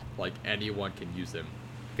where like anyone can use him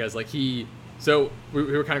because like we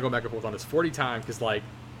were kind of going back and forth on his 40 time because like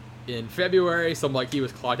in February he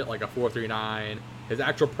was clocked at like a 4.39. His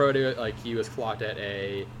actual pro day, like he was clocked at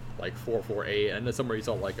a like 4.48, and then somewhere you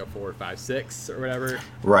saw like a 4.56 or whatever.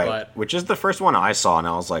 Right, which is the first one I saw, and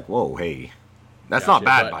I was like, "Whoa, hey, that's not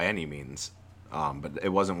bad by any means." But it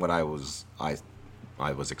wasn't what I was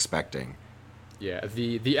expecting. Yeah,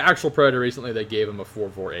 the actual pro day recently they gave him a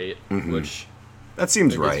 4.48, which that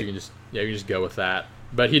seems right. You can just go with that.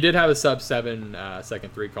 But he did have a sub 7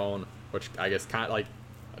 second 3 cone, which I guess kind of like.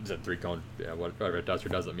 I said 3 cone, whatever it does or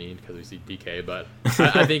doesn't mean because we see DK, but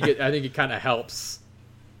I think it kind of helps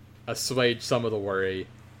assuage some of the worry.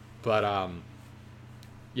 But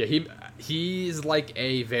he's like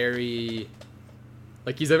a very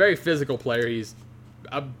physical player. He's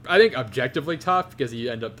I think objectively tough because he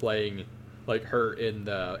ended up playing like hurt in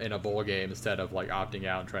a bowl game instead of like opting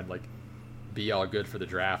out and trying to like be all good for the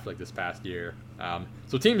draft like this past year.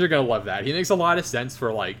 So teams are gonna love that. He makes a lot of sense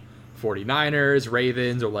for like 49ers,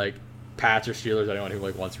 Ravens, or like Pats or Steelers. Anyone who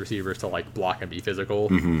like wants receivers to like block and be physical.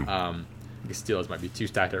 Steelers might be too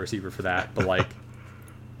stacked at receiver for that, but like,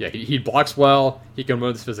 yeah, he blocks well. He can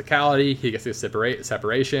win his physicality. He gets the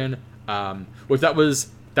separation. Which that was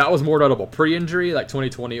more notable pre-injury. Like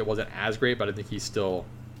 2020, it wasn't as great, but I think he still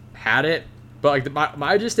had it. But like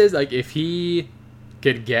my just is like if he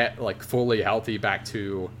could get like fully healthy back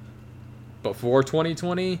to before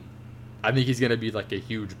 2020, I think he's gonna be like a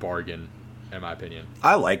huge bargain. in my opinion.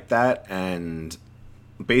 I like that, and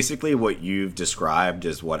basically what you've described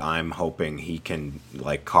is what I'm hoping he can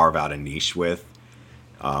like carve out a niche with,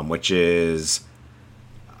 which is,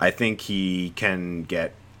 I think he can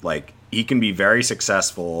get like he can be very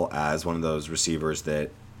successful as one of those receivers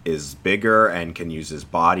that is bigger and can use his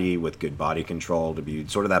body with good body control to be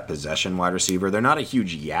sort of that possession wide receiver. They're not a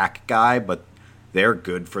huge yak guy, but they're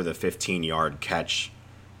good for the 15-yard catch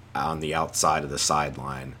on the outside of the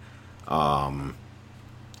sideline.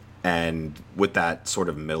 And with that sort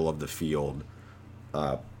of middle of the field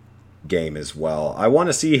game as well. I want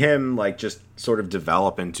to see him like just sort of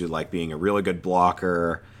develop into like being a really good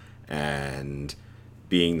blocker and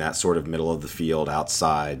being that sort of middle of the field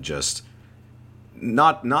outside, just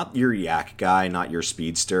not your yak guy, not your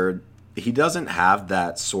speedster. He doesn't have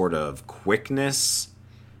that sort of quickness,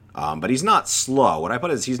 but he's not slow. What I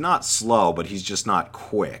put is he's not slow, but he's just not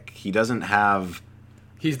quick. He doesn't have...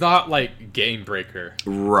 He's not like game breaker.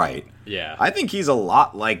 Right. Yeah. I think he's a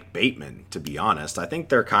lot like Bateman, to be honest. I think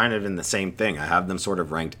they're kind of in the same thing. I have them sort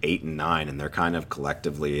of ranked 8 and 9, and they're kind of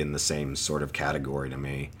collectively in the same sort of category to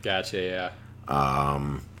me. Gotcha, yeah.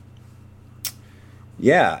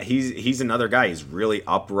 Yeah, he's another guy. He's really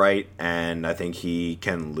upright, and I think he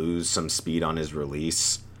can lose some speed on his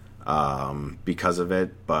release because of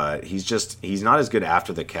it. But he's not as good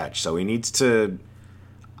after the catch, so he needs to...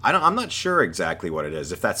 I'm not sure exactly what it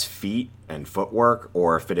is, if that's feet and footwork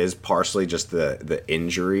or if it is partially just the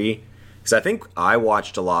injury. Because I think I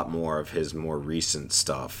watched a lot more of his more recent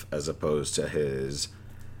stuff as opposed to his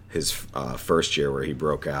first year where he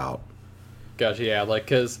broke out. Gotcha, yeah, like,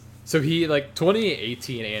 because, so he, like,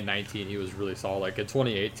 2018 and 19, he was really solid. Like, in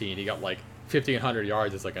 2018, he got, like, 1,500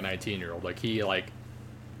 yards as, like, a 19-year-old. Like, he, like,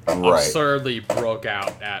 absurdly broke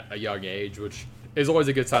out at a young age, which... is always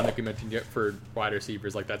a good sign, like you mentioned, for wide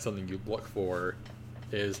receivers. Like, that's something you look for,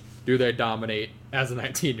 is do they dominate as a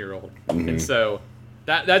 19-year-old? Mm-hmm. And so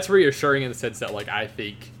that's reassuring in the sense that, like, I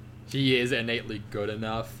think he is innately good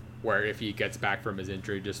enough where if he gets back from his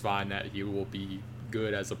injury just fine, that he will be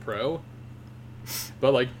good as a pro.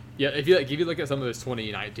 But, like, yeah, if you look at some of his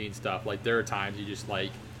 2019 stuff, like, there are times you just,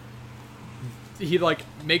 like, he, like,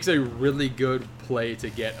 makes a really good play to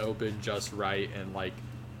get open just right and, like,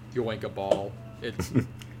 yoink a ball. It's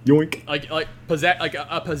yoink. Like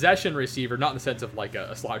a possession receiver, not in the sense of like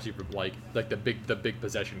a slot receiver, but like the big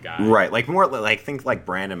possession guy. Right, like more like think like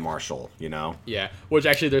Brandon Marshall, you know? Yeah, which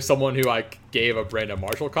actually there's someone who I gave a Brandon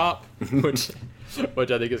Marshall comp, which I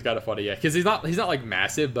think is kind of funny. Yeah, because he's not like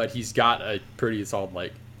massive, but he's got a pretty solid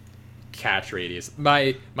like catch radius.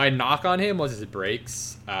 My knock on him was his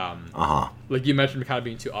breaks. Like you mentioned, kind of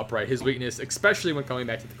being too upright. His weakness, especially when coming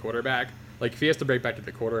back to the quarterback. Like, if he has to break back to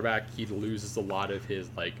the quarterback, he loses a lot of his,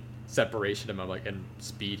 like, separation and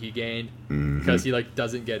speed he gained. Because he, like,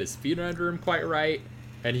 doesn't get his feet under him quite right.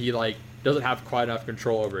 And he, like, doesn't have quite enough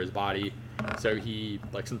control over his body. So he,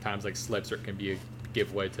 like, sometimes, like, slips or it can be a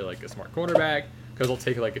giveaway to, like, a smart cornerback. Because he'll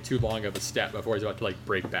take, like, a too long of a step before he's about to, like,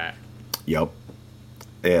 break back. Yep.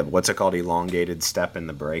 Yeah, what's it called? Elongated step in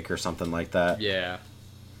the break or something like that? Yeah.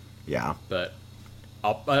 Yeah. But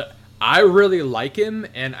I really like him,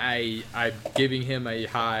 and I'm giving him a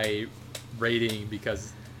high rating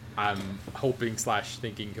because I'm hoping /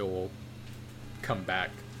 thinking he'll come back.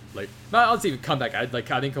 Like, not let's even come back. I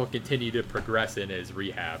think he'll continue to progress in his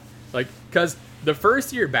rehab. Like, because the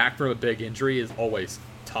first year back from a big injury is always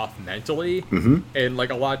tough mentally, and like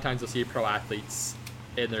a lot of times you'll see pro athletes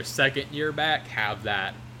in their second year back have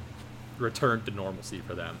that return to normalcy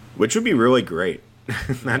for them, which would be really great.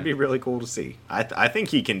 That'd be really cool to see. I think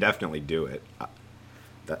he can definitely do it.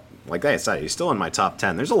 Like I said, he's still in my top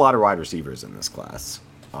 10. There's a lot of wide receivers in this class.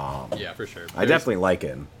 Yeah, for sure. I definitely like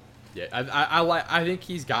him. Yeah, I think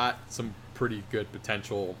he's got some pretty good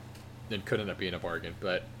potential and could end up being a bargain.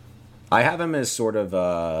 But I have him as sort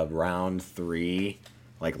of round 3,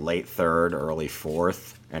 like late 3rd, early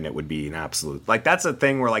 4th, and it would be an absolute... Like, that's a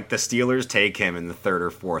thing where, like, the Steelers take him in the 3rd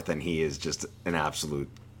or 4th, and he is just an absolute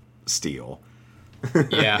steal.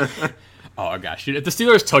 Yeah. Oh gosh, if the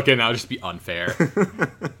Steelers took him, that would just be unfair.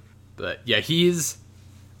 But yeah,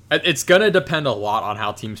 it's gonna depend a lot on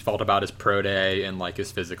how teams felt about his pro day and like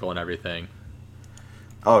his physical and everything.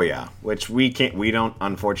 Oh yeah, which we don't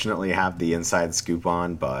unfortunately have the inside scoop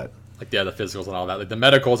on, but like the physicals and all that. Like the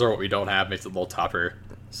medicals are what we don't have, makes it a little tougher.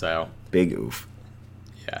 So big oof.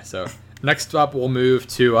 Yeah. So next up, we'll move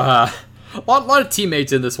to a lot of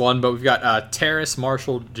teammates in this one, but we've got Terrace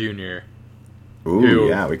Marshall Jr. Ooh,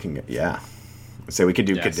 yeah, we can. Yeah, so we could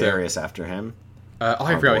do Kadarius after him.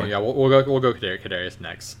 I forgot. Yeah, we'll go Kadarius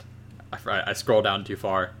next. I scrolled down too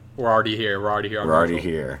far. We're already here. We're already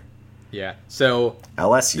here. Yeah. So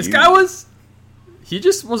LSU. This guy was he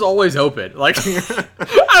just was always open. Like,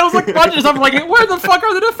 I was like watching stuff, like, where the fuck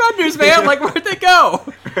are the defenders, man? Like, where'd they go?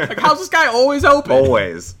 Like, how's this guy always open?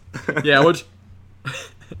 Always. Yeah, which,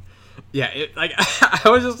 yeah, like, I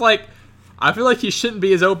was just like, I feel like he shouldn't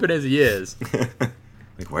be as open as he is.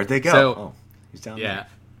 Like, where'd they go? So, he's down yeah. there.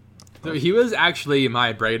 So he was actually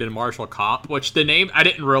my Brandon Marshall comp, which the name, I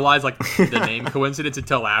didn't realize, like, the name coincidence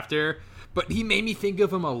until after, but he made me think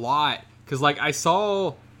of him a lot, because, like, I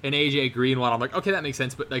saw an AJ Green one, I'm like, okay, that makes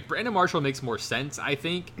sense, but, like, Brandon Marshall makes more sense, I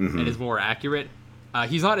think, and is more accurate.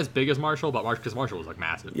 He's not as big as Marshall, but because Marshall was, like,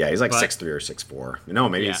 massive. Yeah, he's like 6'3" or 6'4". No,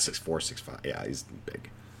 maybe Yeah. he's 6'4", 6'5". Yeah, he's big.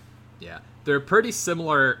 Yeah. They're pretty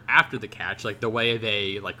similar after the catch, like, the way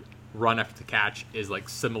they, like, run after the catch is, like,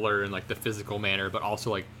 similar in, like, the physical manner, but also,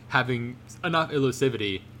 like, having enough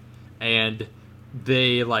elusivity, and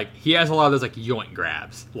they, like, he has a lot of those, like, yoink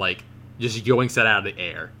grabs, like, just yoinks it out of the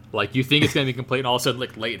air. Like, you think it's going to be complete, and all of a sudden,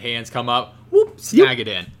 like, late hands come up, whoop, snag it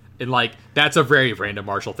in. And, like, that's a very Brandon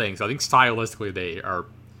Marshall thing. So I think stylistically they are,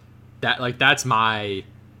 that's my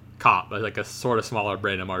comp, like a sort of smaller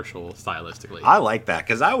Brandon Marshall stylistically. I like that,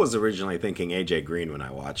 because I was originally thinking AJ Green when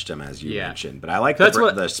I watched him, as you mentioned. But I like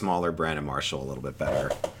the smaller Brandon Marshall a little bit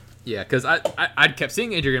better. Yeah, because I kept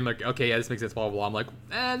seeing AJ Green, I'm like, okay, yeah, this makes sense, blah, blah, blah. I'm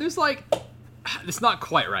like, there's, like, it's not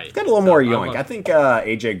quite right. It's got a little more yoink. I think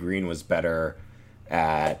AJ Green was better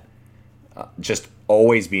at just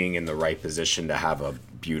always being in the right position to have a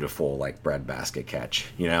beautiful, like, breadbasket catch,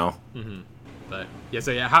 you know? Mm-hmm. But yeah,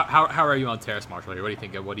 so yeah, how are you on Terrace Marshall here? What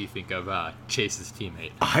do you think of Chase's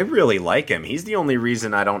teammate? I really like him. He's the only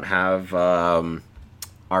reason I don't have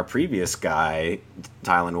our previous guy,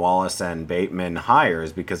 Tylan Wallace and Bateman, higher,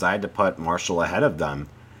 is because I had to put Marshall ahead of them.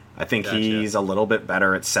 I think he's a little bit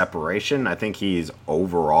better at separation. I think he's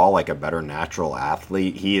overall like a better natural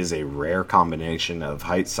athlete. He is a rare combination of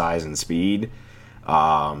height, size, and speed.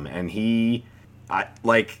 And he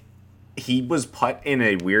was put in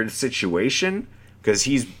a weird situation because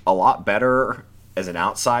he's a lot better as an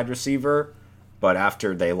outside receiver. But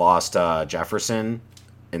after they lost Jefferson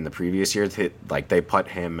in the previous year, they put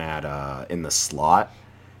him at in the slot,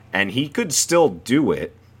 and he could still do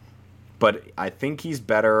it. But I think he's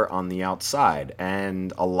better on the outside,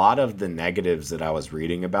 and a lot of the negatives that I was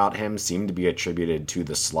reading about him seem to be attributed to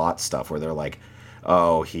the slot stuff, where they're like,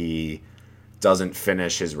 oh, he doesn't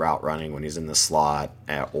finish his route running when he's in the slot,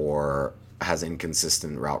 or has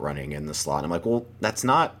inconsistent route running in the slot. And I'm like, well, that's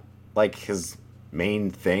not, like, his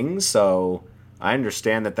main thing, so I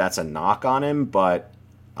understand that that's a knock on him, but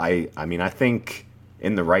I mean, I think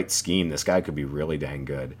in the right scheme, this guy could be really dang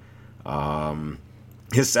good.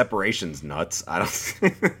 His separation's nuts. I don't,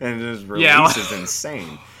 and his release is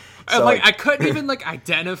insane. So, I couldn't even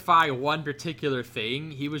identify one particular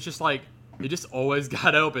thing. He was just like, he just always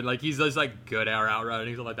got open. Like, he's just like good at route running,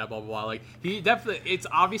 things like that, blah blah blah. Like, he definitely, it's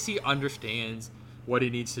obviously understands what he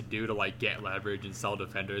needs to do to like get leverage and sell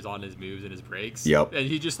defenders on his moves and his breaks. Yep. And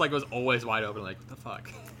he just like was always wide open. Like, what the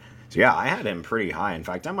fuck? So yeah, I had him pretty high. In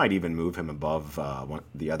fact, I might even move him above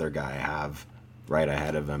the other guy I have right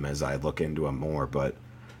ahead of him as I look into him more. But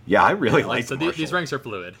yeah, I really like. So these ranks are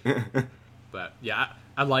fluid. But yeah,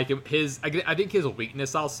 I like him. I think his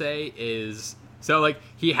weakness, I'll say, is so like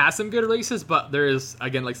he has some good releases, but there is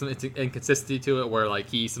again like some inconsistency to it where like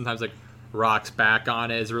he sometimes like rocks back on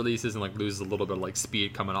his releases and like loses a little bit of like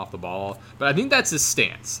speed coming off the ball. But I think that's his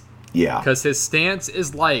stance. Yeah, because his stance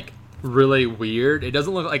is like really weird. It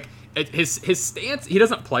doesn't look like his stance. He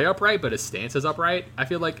doesn't play upright, but his stance is upright. I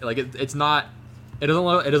feel like it's not. It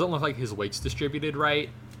doesn't look like his weight's distributed right.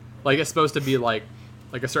 Like, it's supposed to be, like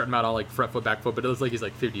a certain amount of, like, front foot, back foot, but it looks like he's,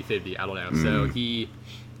 like, 50-50. I don't know. So,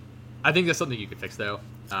 I think that's something you could fix, though.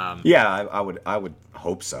 Yeah, I would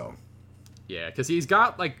hope so. Yeah, because he's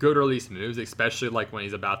got, like, good release moves, especially, like, when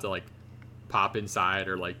he's about to, like, pop inside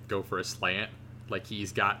or, like, go for a slant. Like,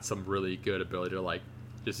 he's got some really good ability to, like,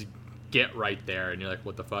 just get right there, and you're like,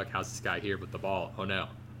 what the fuck? How's this guy here with the ball? Oh, no.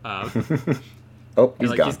 Oh,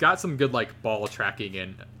 he's gone. He's got some good like ball tracking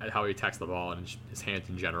and how he attacks the ball and his hands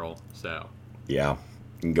in general. So yeah,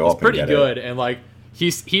 you can go up. It's pretty and get good, it. and like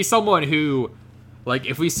he's someone who, like,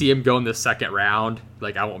 if we see him go in the second round,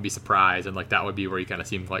 like I won't be surprised, and like that would be where you kind of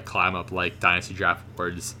see him like climb up like dynasty draft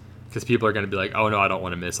boards because people are going to be like, oh no, I don't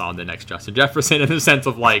want to miss on the next Justin Jefferson in the sense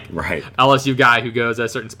of like right LSU guy who goes at a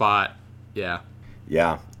certain spot. Yeah.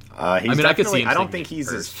 Yeah. I could see. I don't think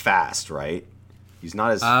he's as fast, right? He's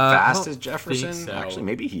not as fast as Jefferson. So. Actually,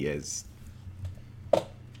 maybe he is.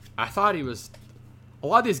 I thought he was. A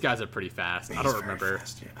lot of these guys are pretty fast. I don't remember.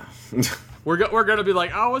 Fast, yeah. we're gonna be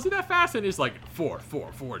like, oh, was he that fast? And he's like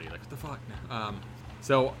 4.40. Like, what the fuck?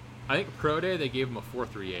 So I think pro day they gave him a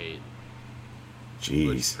 4.38. Jeez,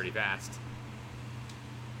 which is pretty fast.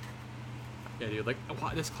 Yeah, dude, like,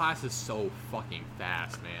 wow, this class is so fucking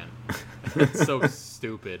fast, man. It's so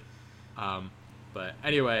stupid. But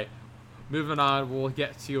anyway, moving on, we'll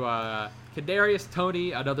get to Kadarius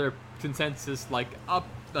Toney, another consensus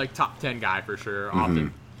top 10 guy for sure.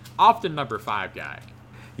 Often number 5 guy.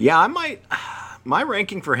 Yeah, my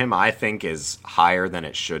ranking for him, I think, is higher than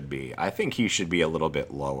it should be. I think he should be a little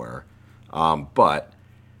bit lower. But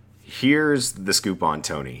here's the scoop on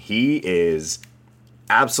Toney. He is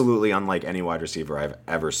absolutely unlike any wide receiver I've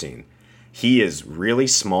ever seen. He is really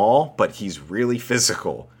small, but he's really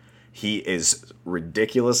physical. He is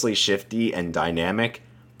ridiculously shifty and dynamic,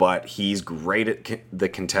 but he's great at the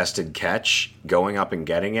contested catch, going up and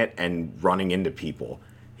getting it, and running into people.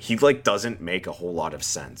 He doesn't make a whole lot of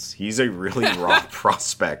sense. He's a really raw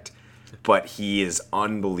prospect, but he is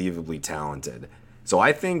unbelievably talented. So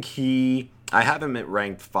I think I have him at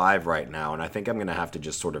ranked 5 right now, and I think I'm going to have to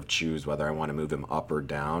just sort of choose whether I want to move him up or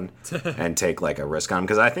down and take a risk on him,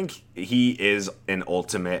 because I think he is an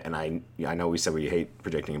ultimate, and I know we said we hate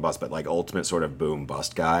predicting a bust, but ultimate sort of boom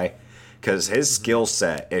bust guy, because his skill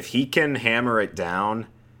set, if he can hammer it down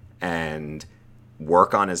and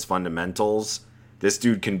work on his fundamentals, this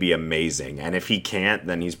dude can be amazing. And if he can't,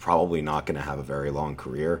 then he's probably not going to have a very long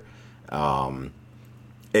career.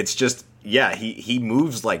 It's just... Yeah, he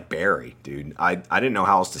moves like Barry, dude. I didn't know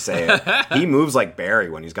how else to say it. He moves like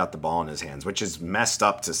Barry when he's got the ball in his hands, which is messed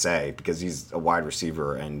up to say because he's a wide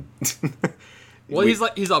receiver and well, he's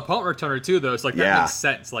a punt returner too, though. So that makes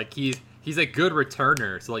sense. He's a good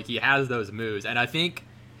returner, so he has those moves, and I think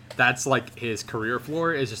that's his career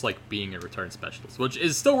floor is just being a return specialist, which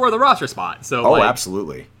is still worth a roster spot. So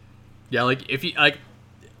absolutely. Yeah, if he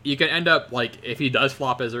you can end up if he does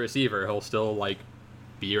flop as a receiver, he'll still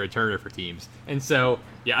be a returner for teams. And so,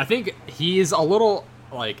 yeah, I think he's a little,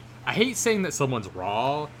 I hate saying that someone's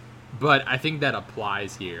raw, but I think that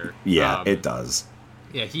applies here. Yeah, it does.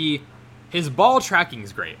 Yeah, his ball tracking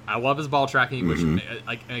is great. I love his ball tracking, which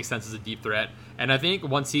makes sense as a deep threat. And I think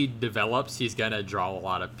once he develops, he's going to draw a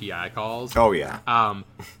lot of PI calls. Oh, yeah. I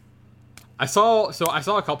saw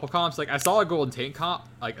a couple comps. I saw a Golden Tate comp,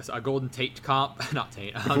 a Golden Tate comp, not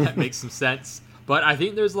Tate. That makes some sense. But I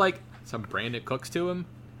think there's some Brandon Cooks to him,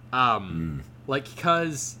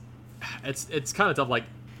 because it's kind of tough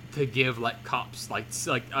to give comps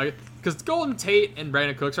because Golden Tate and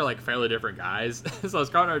Brandon Cooks are fairly different guys, so it's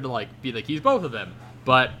kind of hard to be he's both of them,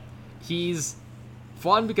 but he's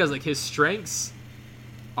fun because his strengths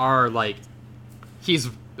are he's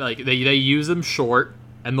they use him short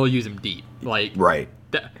and they'll use him deep, right.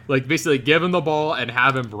 Basically give him the ball and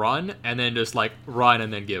have him run, and then just run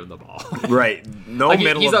and then give him the ball. Right. No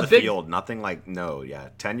middle of the field. Nothing 10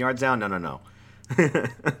 yards down. No.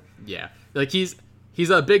 Yeah. He's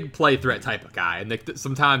a big play threat type of guy, and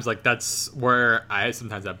sometimes that's where I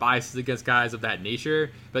sometimes have biases against guys of that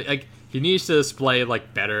nature. But he needs to display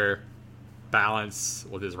better balance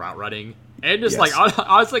with his route running, and just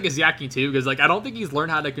honestly his yacking too, because I don't think he's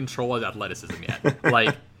learned how to control his athleticism yet.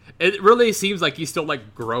 It really seems like he's still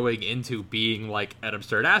growing into being an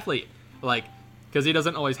absurd athlete, because he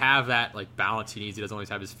doesn't always have that balance he needs. He doesn't always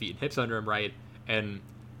have his feet and hips under him right, and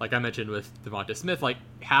I mentioned with Devonta Smith,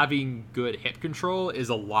 having good hip control is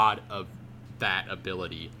a lot of that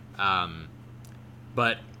ability.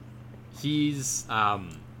 But he's got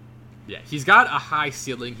a high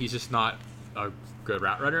ceiling. He's just not a good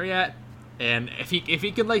route runner yet. And if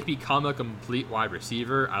he can become a complete wide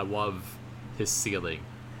receiver, I love his ceiling.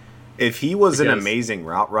 If he was an amazing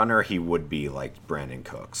route runner, he would be like Brandon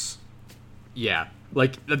Cooks. Yeah,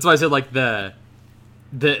 that's why I said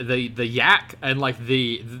the yak and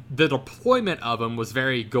the deployment of him was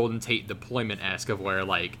very Golden Tate deployment-esque of where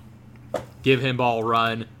give him ball,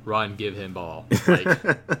 run, give him ball.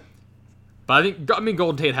 But I mean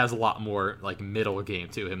Golden Tate has a lot more middle game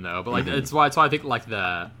to him though. But it's why I think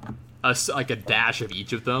a dash of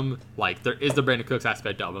each of them. There is the Brandon Cooks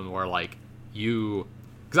aspect of him where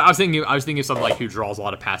because I was thinking of someone who draws a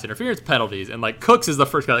lot of pass interference penalties, and Cooks is the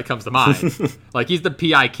first guy that comes to mind. He's the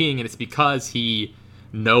PI king, and it's because he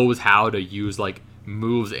knows how to use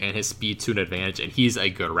moves and his speed to an advantage, and he's a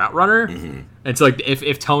good route runner. And so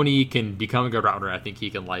if Toney can become a good route runner, I think he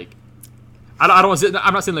can I'm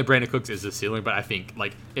not saying Brandon Cooks is the ceiling, but I think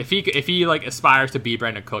if he aspires to be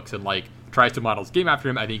Brandon Cooks and tries to model his game after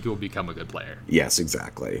him, I think he will become a good player. Yes,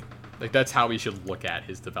 exactly. That's how we should look at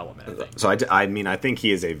his development, I think. So I think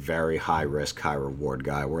he is a very high risk, high reward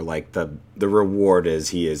guy. Where the reward is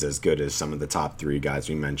he is as good as some of the top 3 guys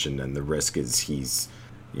we mentioned, and the risk is he's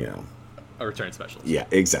a return specialist. Yeah,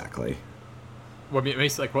 exactly. Well, it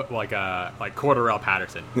makes like Cordarrelle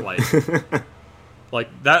Patterson, that.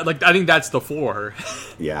 I think that's the floor.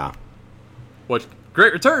 Yeah. which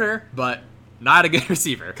great returner, but not a good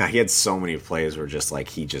receiver. God, he had so many plays where just like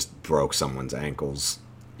he just broke someone's ankles.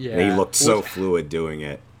 Yeah, And he looked so fluid doing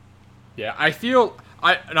it. Yeah, I feel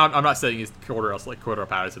and I'm not saying he's Cordell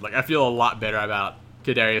Patterson. Like I feel a lot better about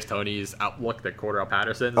Kadarius Toney's outlook than Cordell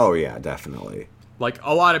Patterson's. Oh yeah, definitely. Like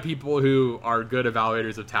a lot of people who are good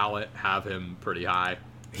evaluators of talent have him pretty high.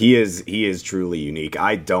 He is truly unique.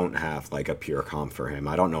 I don't have like a pure comp for him.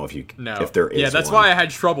 I don't know if there is. Yeah, that's one. why I had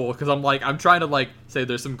trouble because I'm trying to like say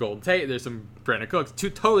there's some Golden Tate, there's some Brandon Cooks, two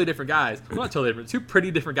totally different guys. Well, not totally different, two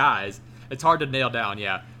pretty different guys. It's hard to nail down.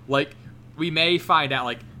 Yeah, like we may find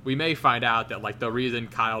out that like the reason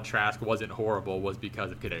Kyle Trask wasn't horrible was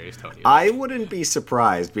because of Kadarius Toney. I wouldn't be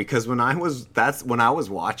surprised because when I was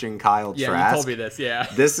watching Kyle Trask. Yeah, you told me this. Yeah,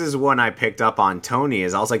 this is when I picked up on Toney.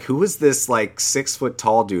 Is I was like, who is this like 6 foot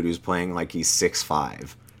tall dude who's playing like he's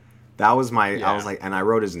 6'5"? That was my. Yeah. I was like, and I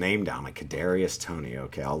wrote his name down, like Kadarius Toney.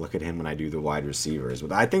 Okay, I'll look at him when I do the wide receivers.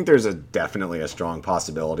 But I think there's definitely a strong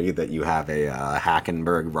possibility that you have a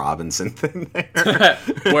Hackenberg Robinson thing there,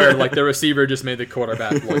 where like the receiver just made the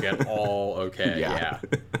quarterback look at all okay. Yeah.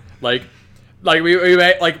 Like we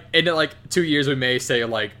may like in like 2 years we may say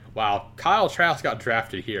like, wow, Kyle Trask got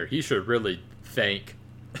drafted here. He should really thank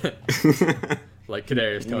like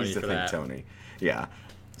Kadarius Toney for that. Toney. Yeah.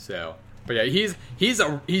 So. But yeah,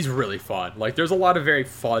 he's really fun. Like, there's a lot of very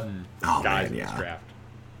fun guys in this draft.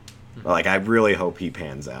 Like, I really hope he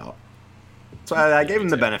pans out. So I gave him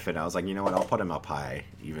the benefit. I was like, you know what? I'll put him up high,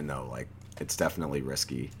 even though like it's definitely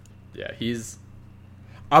risky. Yeah,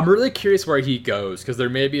 I'm really curious where he goes because there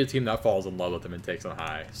may be a team that falls in love with him and takes him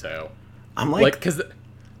high. So I'm like because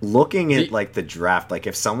looking at like the draft, like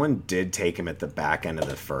if someone did take him at the back end of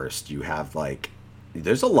the first, you have like.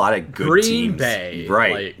 There's a lot of good Green teams. Bay.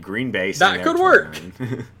 Right. Like, Green Bay. That could work.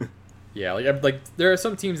 Yeah, like there are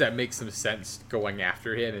some teams that make some sense going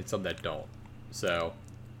after him and some that don't. So.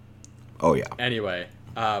 Oh, yeah. Anyway,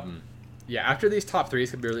 yeah, after these top three,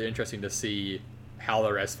 it's going to be really interesting to see how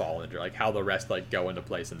the rest fall into, like how the rest like go into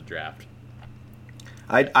place in the draft.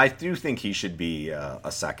 I do think he should be a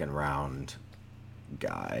second round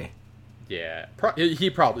guy. Yeah, he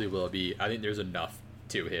probably will be. I think there's enough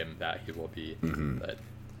to him that he will be. Mm-hmm. But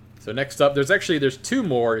so next up, there's two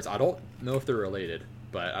more. I don't know if they're related,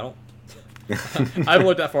 but I don't. I haven't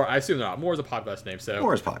looked that far. I assume they're not. Moore is a podcast name, so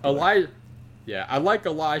Moore is popular. Yeah, I like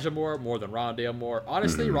Elijah Moore more than Rondale Moore.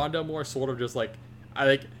 Honestly, Rondale Moore sort of just like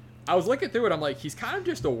I was looking through it. I'm like, he's kind of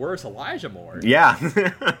just a worse Elijah Moore. Yeah.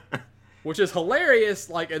 Which is hilarious,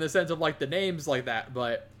 like in the sense of like the names like that,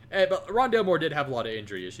 but Rondale Moore did have a lot of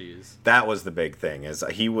injury issues. That was the big thing. Is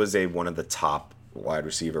he was one of the top wide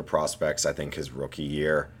receiver prospects, I think, his rookie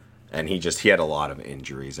year, and he had a lot of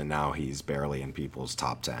injuries, and now he's barely in people's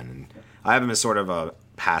top 10. And I have him as sort of a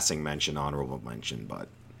passing mention, honorable mention, but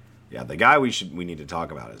yeah, the guy we need to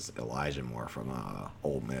talk about is Elijah Moore from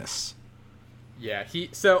Ole Miss. Yeah,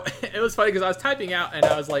 so it was funny because I was typing out and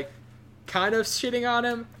I was like, kind of shitting on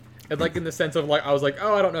him, and like in the sense of like I was like,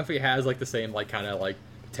 oh, I don't know if he has like the same like kind of like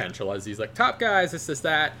potential as these like top guys, this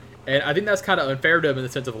that, and I think that's kind of unfair to him in the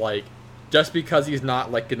sense of like. Just because he's not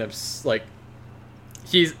like gonna like,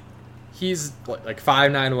 he's like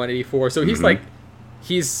 5'9", 184, so he's like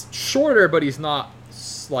he's shorter, but he's not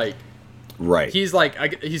like right. He's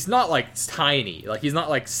not like tiny, like he's not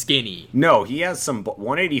like skinny. No, he has some.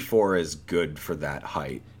 184 is good for that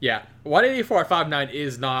height. Yeah, 184 at 5'9"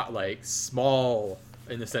 is not like small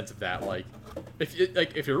in the sense of that. Like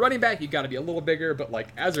if you're running back, you got to be a little bigger, but like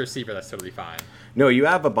as a receiver, that's totally fine. No, you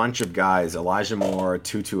have a bunch of guys, Elijah Moore,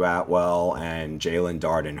 Tutu Atwell, and Jalen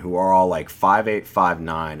Darden, who are all like 5'8",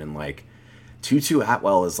 5'9", and like Tutu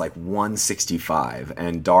Atwell is like 165,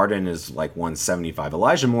 and Darden is like 175.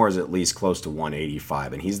 Elijah Moore is at least close to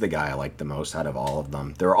 185, and he's the guy I like the most out of all of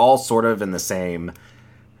them. They're all sort of in the same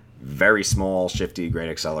very small, shifty, great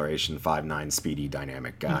acceleration, 5'9", speedy,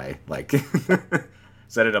 dynamic guy. Like...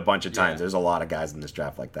 Said it a bunch of times. Yeah. There's a lot of guys in this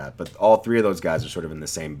draft like that. But all three of those guys are sort of in the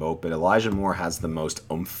same boat. But Elijah Moore has the most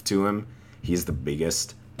oomph to him. He's the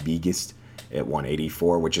biggest at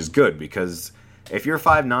 184, which is good because if you're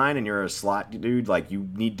 5'9" and you're a slot dude, like you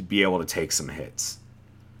need to be able to take some hits.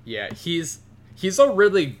 Yeah, he's a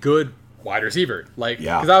really good wide receiver. Like,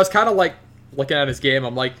 because I was kind of like looking at his game.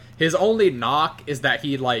 I'm like, his only knock is that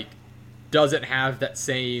he like doesn't have that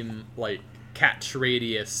same like catch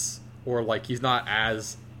radius. Or like he's not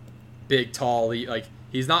as big, tall.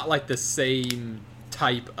 He's not like the same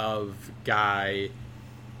type of guy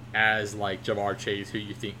as like Ja'Marr Chase, who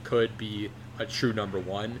you think could be a true number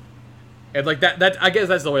one. And like that I guess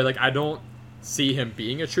that's the way. Like I don't see him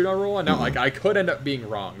being a true number one. Now, like I could end up being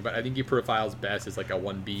wrong, but I think he profiles best as like a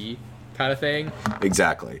 1B kind of thing.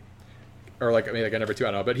 Exactly. or like maybe like a number 2.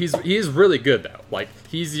 I don't know, but he is really good though. Like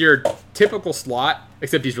he's your typical slot,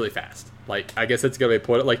 except he's really fast. Like I guess that's a good way to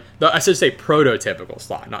put it. Like I should say prototypical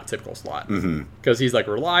slot, not typical slot, because he's like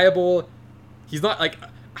reliable. He's not like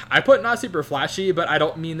I put not super flashy, but I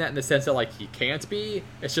don't mean that in the sense that like he can't be.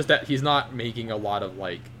 It's just that he's not making a lot of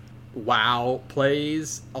like wow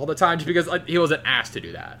plays all the time, just because like, he wasn't asked to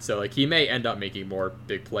do that. So like he may end up making more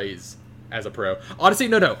big plays as a pro. Honestly,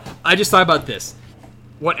 no. I just thought about this.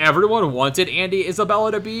 What everyone wanted Andy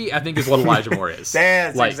Isabella to be, I think, is what Elijah Moore is.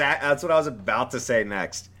 That's what I was about to say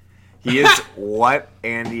next. He is what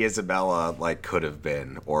Andy Isabella like could have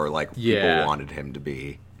been, or like people wanted him to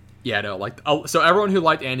be. Yeah, no, like so everyone who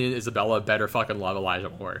liked Andy Isabella better fucking love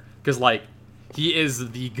Elijah Moore, because like he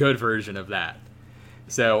is the good version of that.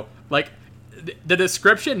 So like the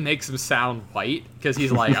description makes him sound white, because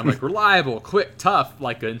he's like, I'm like reliable, quick, tough,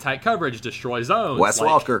 like good and tight coverage, destroy zones. Wes like,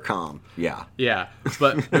 Welker calm. Yeah,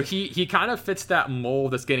 but he kind of fits that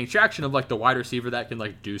mold that's getting traction of like the wide receiver that can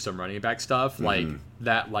like do some running back stuff, like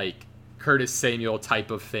that like Curtis Samuel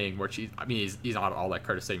type of thing, where he's not all like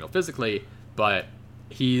Curtis Samuel physically, but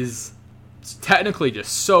he's technically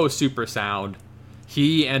just so super sound.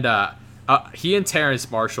 He and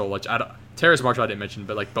Terrace Marshall, which Terrace Marshall I didn't mention,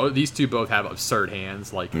 but like these two both have absurd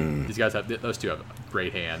hands. Like these guys those two have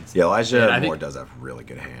great hands. Yeah, Elijah Moore does have really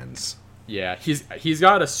good hands. Yeah, he's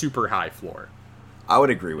got a super high floor. I would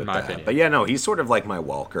agree with that. Opinion. But yeah, no, he's sort of like my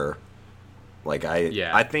Welker. Like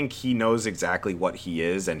I think he knows exactly what he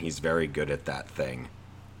is, and he's very good at that thing.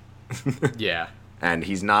 Yeah. And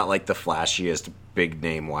he's not like the flashiest big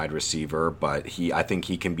name wide receiver, but I think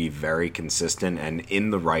he can be very consistent, and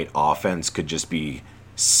in the right offense could just be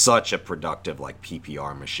such a productive like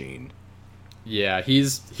PPR machine. Yeah,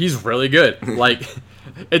 he's really good. Like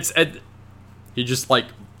he just like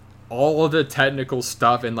all of the technical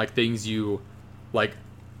stuff and like things you like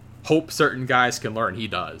hope certain guys can learn, he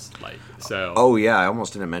does. Like so. Oh yeah, I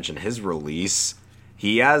almost didn't mention his release.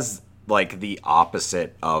 He has like the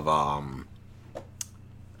opposite of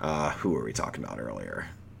who were we talking about earlier?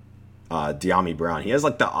 De'Ami Brown. He has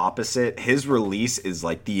like the opposite. His release is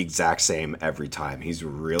like the exact same every time. He's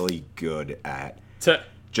really good at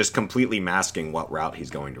just completely masking what route he's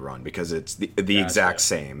going to run, because it's the exact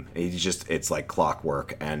same. It's like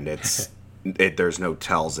clockwork, and there's no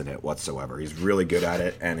tells in it whatsoever. He's really good at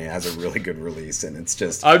it, and he has a really good release, and it's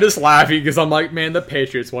just... I'm just laughing because I'm like, man, the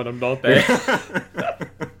Patriots want him, don't they?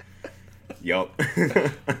 Yup.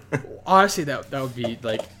 Honestly, that would be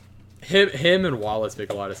like... Him and Wallace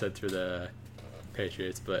make a lot of sense for the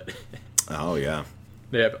Patriots, but... Oh, yeah.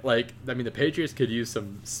 Yeah, but like, I mean, the Patriots could use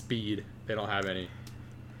some speed. They don't have any.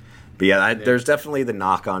 But yeah, there's definitely the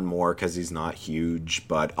knock on Moore because he's not huge,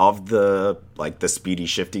 but of the speedy,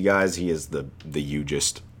 shifty guys, he is the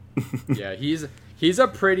hugest. Yeah, he's a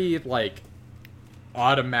pretty like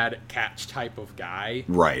automatic catch type of guy,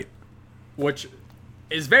 right? Which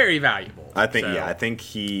is very valuable. I think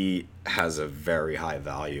he has a very high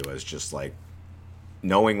value as just like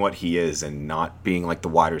knowing what he is and not being like the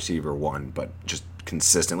wide receiver one, but just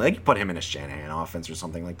consistently. Like you put him in a Shanahan offense or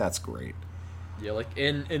something, like that's great. Yeah, like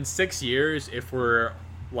in 6 years, if we're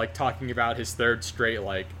like talking about his third straight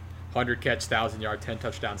like 100 catch, 1,000-yard, 10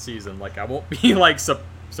 touchdown season, like I won't be like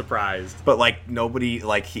surprised. But like nobody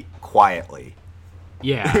he quietly.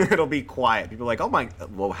 Yeah, it'll be quiet. People are like, oh my,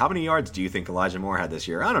 well, how many yards do you think Elijah Moore had this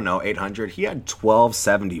year? I don't know, 800. He had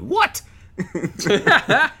 1,270. What?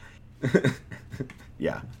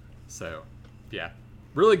 Yeah. So, yeah,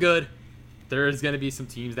 really good. There's going to be some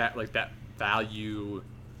teams that like that value,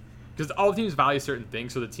 because all the teams value certain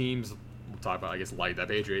things. So the teams we'll talk about, I guess, like the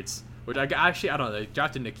Patriots, which I don't know. They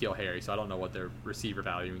drafted N'Keal Harry, so I don't know what their receiver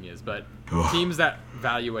valuing is. But teams that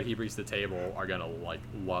value what he brings to the table are gonna like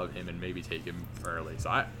love him and maybe take him early.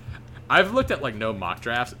 So I've looked at like no mock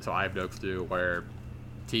drafts, so I have no clue where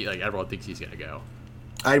like everyone thinks he's gonna go.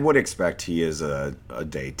 I would expect he is a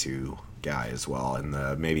day 2 guy as well, in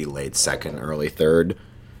the maybe late second, early third.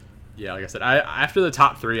 Yeah, like I said, after the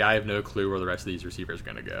top 3, I have no clue where the rest of these receivers are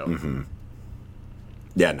gonna go. Mm-hmm.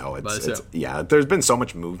 Yeah, no, yeah. There's been so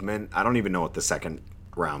much movement. I don't even know what the second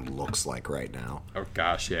round looks like right now. Oh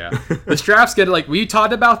gosh, yeah. This draft's good. Like we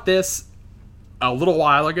talked about this a little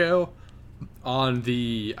while ago on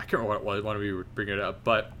the I can't remember what it was when we were bringing it up,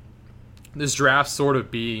 but this draft sort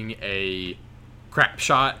of being a crap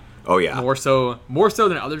shot. Oh yeah, more so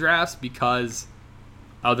than other drafts because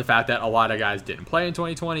of the fact that a lot of guys didn't play in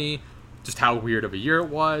 2020. Just how weird of a year it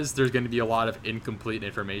was. There's going to be a lot of incomplete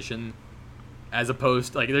information. As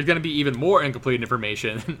opposed to, like, there's going to be even more incomplete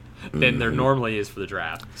information than there normally is for the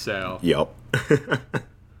draft. So, yep.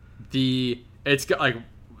 it's like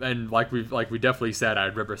and like we definitely said, I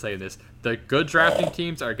remember saying this: the good drafting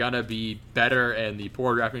teams are gonna be better, and the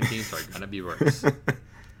poor drafting teams are gonna be worse.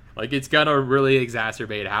 Like it's gonna really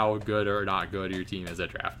exacerbate how good or not good your team is at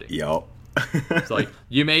drafting. Yup. So like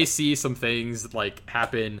you may see some things like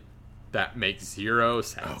happen that make zero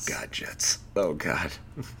sense. Oh god, Jets. Oh god.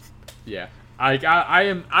 Yeah,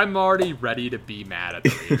 I'm already ready to be mad at the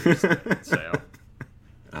Raiders. So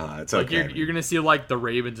it's like okay. you're gonna see like the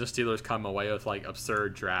Ravens and Steelers come away with like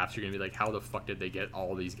absurd drafts. You're gonna be like, how the fuck did they get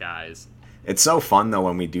all these guys? It's so fun though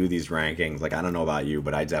when we do these rankings. Like I don't know about you,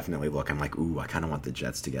 but I definitely look. I'm like, ooh, I kind of want the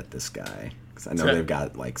Jets to get this guy because I know they've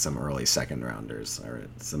got like some early second rounders or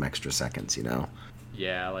some extra seconds. You know.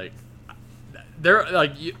 Yeah, like they're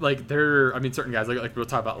they're. I mean, certain guys like we'll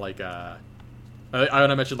talk about like I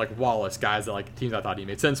mentioned like Wallace, guys that like teams I thought he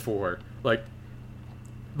made sense for. Like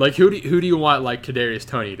who do you want like Kadarius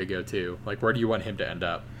Toney to go to? Like where do you want him to end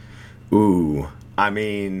up? Ooh, I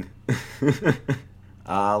mean.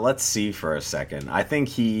 Let's see for a second. I think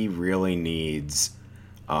he really needs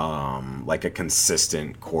like a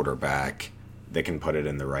consistent quarterback that can put it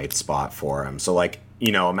in the right spot for him. So like,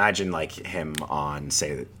 you know, imagine like him on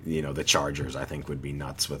say, you know, the Chargers, I think would be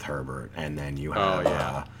nuts with Herbert. And then you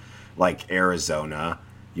have like Arizona,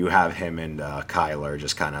 you have him and Kyler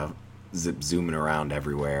just kind of zooming around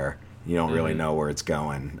everywhere. You don't really know where it's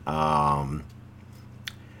going.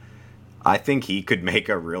 I think he could make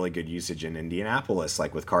a really good usage in Indianapolis,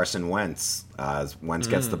 like with Carson Wentz. Wentz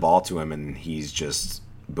gets the ball to him, and he's just,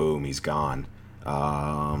 boom, he's gone.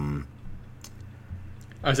 I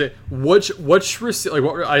say, which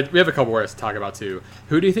like we have a couple words to talk about too.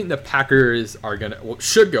 Who do you think the Packers are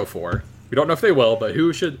should go for? We don't know if they will, but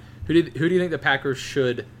who do you think the Packers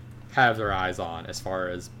should have their eyes on as far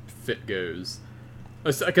as fit goes?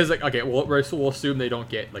 Because like okay, we'll assume they don't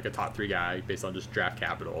get like a top 3 guy based on just draft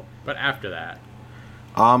capital. But after that,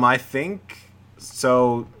 I think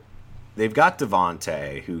so. They've got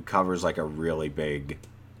Devontae, who covers like a really big,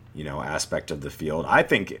 you know, aspect of the field. I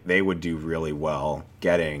think they would do really well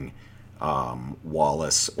getting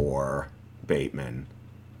Wallace or Bateman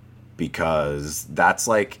because that's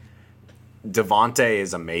like Devontae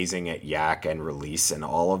is amazing at yak and release and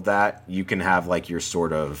all of that. You can have like your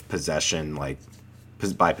sort of possession like.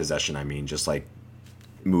 By possession, I mean just like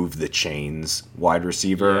move the chains wide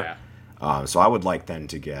receiver. Yeah. So I would like them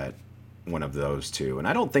to get one of those two. And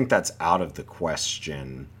I don't think that's out of the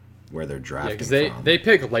question where they're drafting because they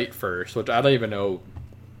pick late first, which I don't even know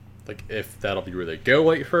like if that'll be where they go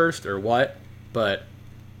late first or what. But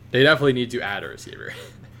they definitely need to add a receiver.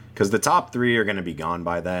 Because the top 3 are going to be gone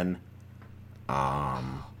by then.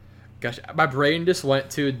 Gosh, my brain just went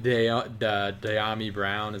to Dyami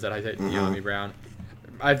Brown. Is that how you say it? Dyami Brown?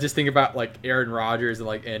 I just think about like Aaron Rodgers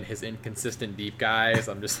and his inconsistent deep guys.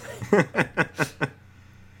 I'm just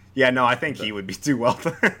yeah, no, I think he would be too well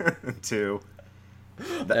too.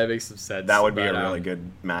 That makes some sense. That would be a really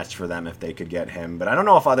good match for them if they could get him. But I don't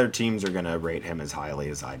know if other teams are going to rate him as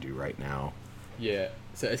highly as I do right now. Yeah,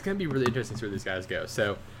 so it's going to be really interesting to see where these guys go.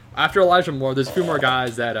 So after Elijah Moore, there's a few more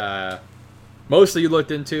guys that mostly you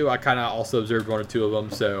looked into. I kind of also observed 1 or 2 of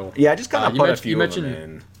them. So yeah, I just kind of put a few of them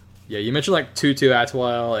in. Yeah, you mentioned like Tutu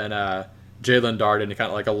Atwell and Jalen Darden, kind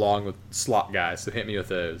of like along with slot guys. So hit me with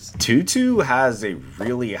those. Tutu has a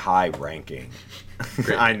really high ranking.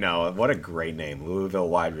 I know. What a great name. Louisville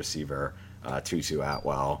wide receiver, Tutu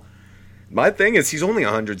Atwell. My thing is he's only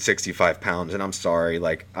 165 pounds, and I'm sorry.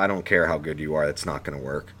 Like, I don't care how good you are. That's not going to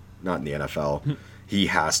work. Not in the NFL. He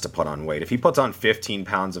has to put on weight. If he puts on 15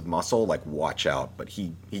 pounds of muscle, like, watch out. But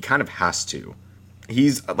he kind of has to.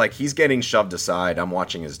 He's getting shoved aside. I'm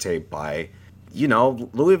watching his tape by, you know,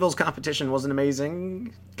 Louisville's competition wasn't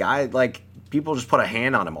amazing. Guy, like, people just put a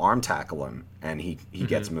hand on him, arm tackle him, and he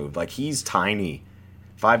gets moved. Like, he's tiny.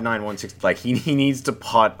 5'9", 160. Like, he needs to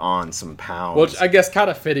put on some pounds. Which I guess kind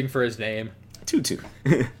of fitting for his name. Tutu.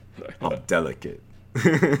 I'm delicate.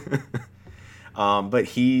 But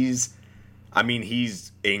he's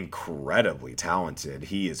incredibly talented.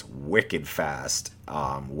 He is wicked fast.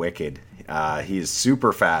 He is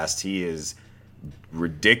super fast. He is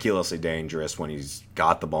ridiculously dangerous when he's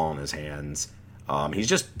got the ball in his hands. He's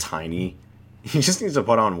just tiny. He just needs to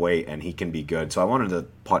put on weight, and he can be good. So I wanted to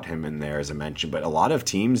put him in there as a mention. But a lot of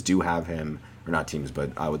teams do have him, or not teams,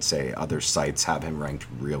 but I would say other sites have him ranked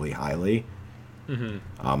really highly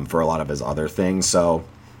for a lot of his other things. So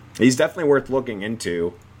he's definitely worth looking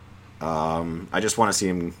into. I just want to see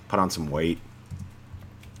him put on some weight.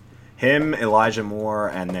 Him, Elijah Moore,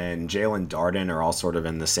 and then Jalen Darden are all sort of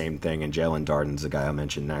in the same thing. And Jalen Darden's the guy I'll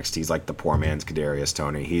mention next. He's like the poor man's Kadarius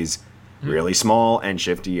Toney. He's really small and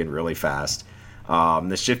shifty and really fast.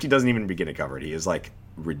 The shifty doesn't even begin to cover it. He is like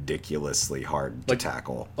ridiculously hard to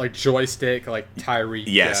tackle. Like joystick, like Tyreek.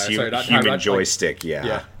 Yes, human joystick. Like,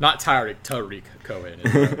 yeah, not Tariq Cohen.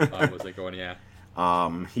 Was it going? Yeah.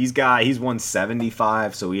 He's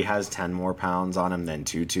 175, so he has 10 more pounds on him than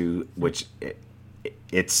Tutu, which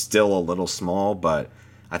it's still a little small, but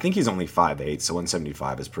I think he's only 5'8", so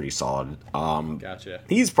 175 is pretty solid. Gotcha.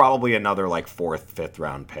 He's probably another like 4th, 5th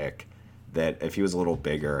round pick. That if he was a little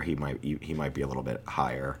bigger, he might be a little bit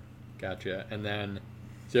higher. Gotcha. And then,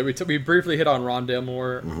 so we briefly hit on Rondale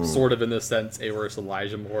Moore, sort of in the sense a worse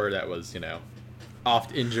Elijah Moore that was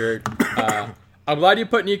oft injured. I'm glad you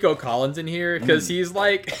put Nico Collins in here because he's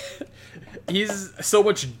like he's so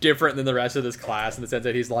much different than the rest of this class in the sense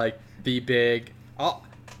that he's like the big.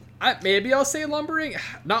 Maybe I'll say lumbering,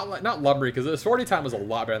 not lumbering because his 40 time was a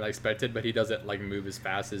lot better than I expected, but he doesn't like move as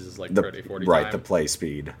fast as his like 40 time. Right, the play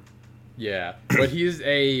speed. Yeah, but he's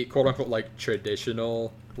a quote unquote like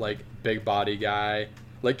traditional like big body guy.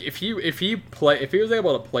 Like if he was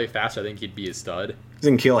able to play faster, I think he'd be a stud. He's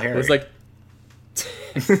in Kill Harry. It's like,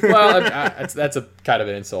 well, that's a kind of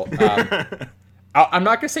an insult. I'm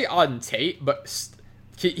not gonna say Auden Tate, but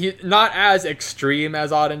he not as extreme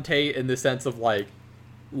as Auden Tate in the sense of like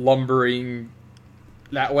lumbering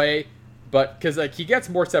that way, but because like he gets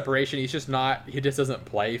more separation, he just doesn't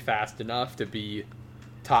play fast enough to be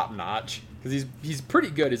top notch because he's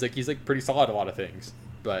pretty good. He's like pretty solid at a lot of things,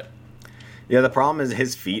 but yeah, the problem is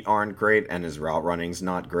his feet aren't great and his route running's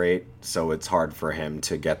not great, so it's hard for him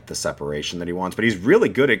to get the separation that he wants. But he's really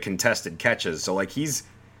good at contested catches, so like he's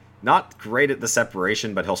not great at the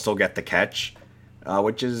separation, but he'll still get the catch,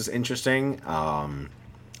 which is interesting.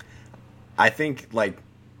 I think like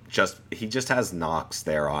he just has knocks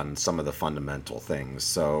there on some of the fundamental things,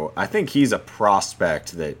 so I think he's a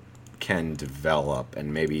prospect that can develop,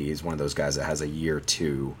 and maybe he's one of those guys that has a year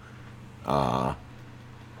 2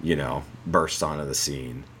 burst onto the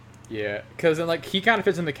scene. Yeah, because like he kind of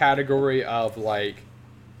fits in the category of like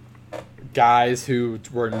guys who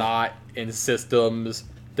were not in systems,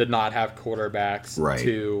 did not have quarterbacks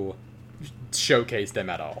to showcase them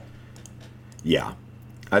at all. Yeah,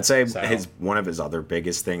 I'd say one of his other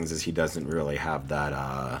biggest things is he doesn't really have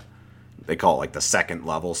that they call it like the second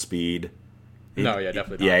level speed.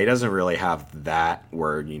 Definitely not. Yeah, he doesn't really have that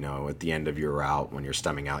where, at the end of your route, when you're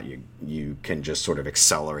stemming out, you can just sort of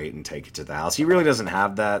accelerate and take it to the house. He really doesn't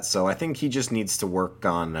have that, so I think he just needs to work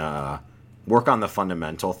on the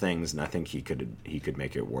fundamental things, and I think he could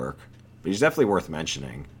make it work. But he's definitely worth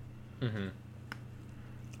mentioning. Mm-hmm.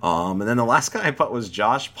 And then the last guy I put was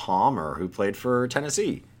Josh Palmer, who played for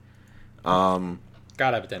Tennessee. Gotta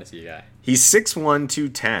have a Tennessee guy. He's 6'1",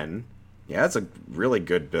 210. Yeah, that's a really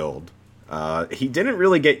good build. He didn't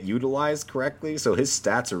really get utilized correctly, so his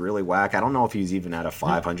stats are really whack. I don't know if he's even at a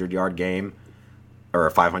 500-yard game or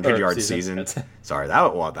a 500-yard season. Sorry,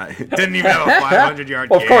 that didn't even have a 500-yard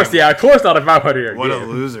game. Of course not a 500-yard game. What a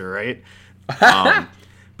loser, right?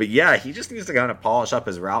 But yeah, he just needs to kind of polish up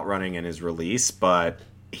his route running and his release, but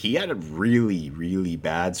he had a really, really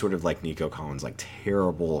bad sort of like Nico Collins, like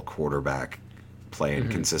terrible quarterback play and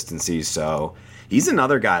consistency, so he's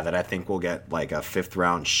another guy that I think will get like a 5th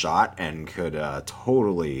round shot and could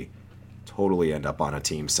totally end up on a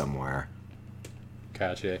team somewhere.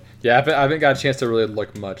 Gotcha. Yeah, I haven't got a chance to really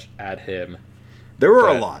look much at him. There were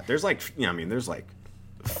a lot. There's like, there's like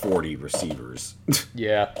 40 receivers.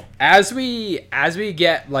 Yeah. As we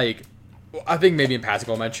get like, I think maybe in passing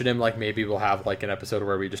we'll mention him. Like maybe we'll have like an episode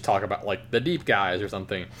where we just talk about like the deep guys or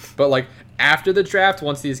something. But like after the draft,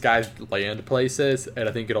 once these guys land places, and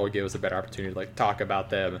I think it'll give us a better opportunity to like talk about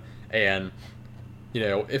them and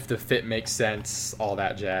if the fit makes sense, all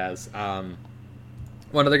that jazz. One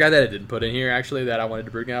other guy that I didn't put in here actually that I wanted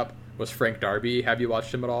to bring up was Frank Darby. Have you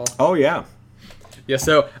watched him at all? Oh yeah. Yeah,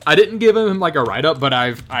 so I didn't give him like a write up, but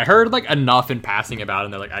I heard like enough in passing about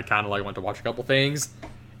him that like I kind of like went to watch a couple things.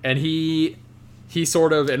 And he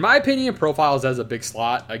sort of, in my opinion, profiles as a big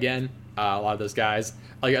slot again. A lot of those guys,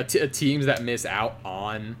 like teams that miss out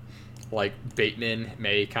on, like Bateman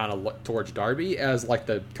may kind of look towards Darby as like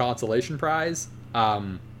the consolation prize.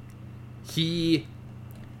 He's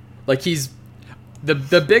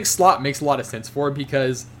the big slot makes a lot of sense for him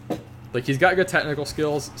because like he's got good technical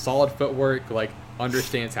skills, solid footwork, like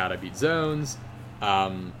understands how to beat zones.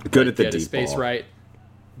 Good at the deep space ball. Right.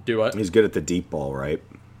 Do what? He's good at the deep ball, right?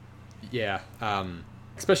 Yeah,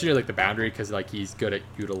 especially near like the boundary because like he's good at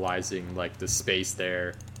utilizing like the space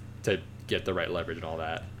there to get the right leverage and all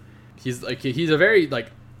that. He's a very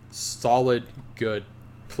like solid, good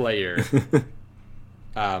player.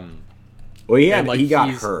 Well, he got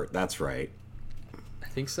hurt. That's right. I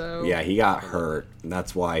think so. Yeah, he got hurt.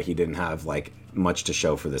 That's why he didn't have like much to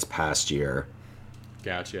show for this past year.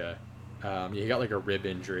 Gotcha. He got like a rib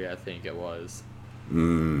injury, I think it was.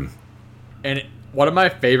 Mm. And one of my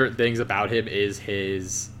favorite things about him is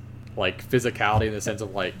his like physicality in the sense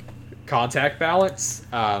of like contact balance.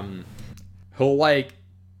 He'll like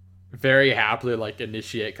very happily like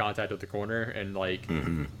initiate contact with the corner and like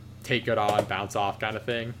take it on, bounce off kind of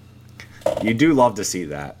thing. You do love to see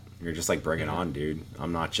that. You're just like, bring it on, dude.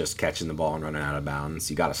 I'm not just catching the ball and running out of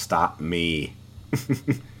bounds. You got to stop me.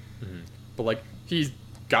 But like he's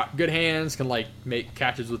got good hands, can like make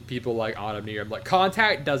catches with people like on him near him. Like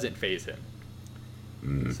contact doesn't phase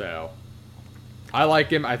him. So I like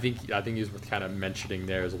him. I think he's worth kind of mentioning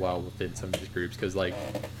there as well within some of these groups because like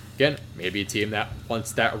again, maybe a team that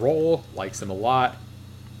wants that role, likes him a lot.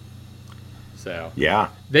 So yeah,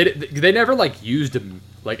 they never like used him.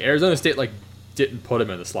 Like Arizona State like didn't put him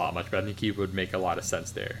in the slot much, but I think he would make a lot of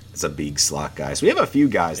sense there. It's a big slot guy. So we have a few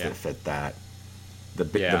guys that fit that. The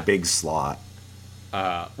big slot.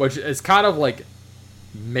 Which is kind of like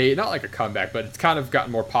made not like a comeback, but it's kind of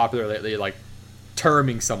gotten more popular lately, like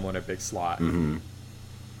terming someone a big slot. Mm-hmm.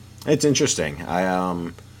 It's interesting.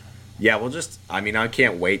 I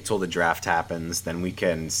can't wait till the draft happens. Then we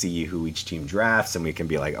can see who each team drafts, and we can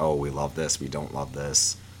be like, oh, we love this, we don't love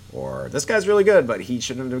this, or this guy's really good, but he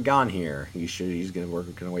shouldn't have gone here. We're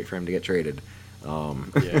gonna wait for him to get traded.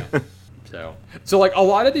 Yeah. So like a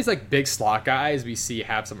lot of these like big slot guys we see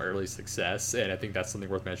have some early success, and I think that's something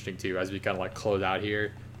worth mentioning too as we kind of like close out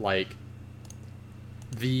here. Like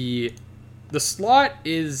the slot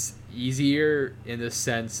is easier in the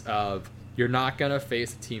sense of you're not gonna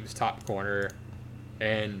face the team's top corner,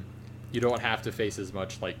 and you don't have to face as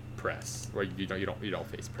much like press, or you don't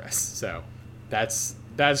face press. So that's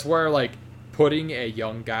where like putting a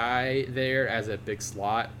young guy there as a big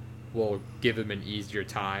slot will give him an easier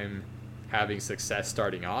time having success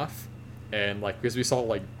starting off. And like because we saw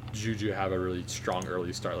like Juju have a really strong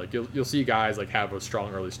early start, like you'll see guys like have a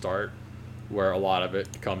strong early start where a lot of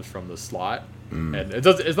it comes from the slot. And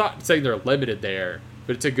it's not saying they're limited there,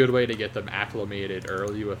 but it's a good way to get them acclimated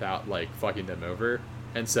early without like fucking them over.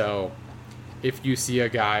 And so if you see a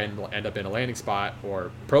guy end up in a landing spot or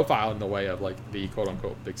profile in the way of like the quote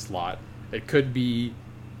unquote big slot, it could be,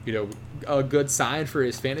 a good sign for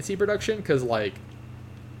his fantasy production. Because like,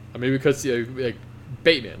 because like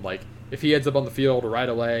Bateman, like if he ends up on the field right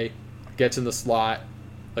away, gets in the slot,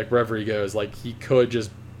 like wherever he goes, like he could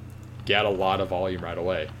just get a lot of volume right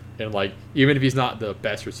away. And like even if he's not the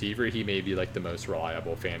best receiver, he may be like the most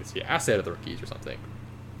reliable fantasy asset of the rookies or something.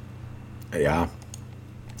 Yeah.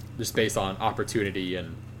 Just based on opportunity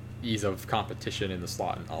and ease of competition in the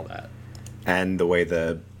slot and all that. And the way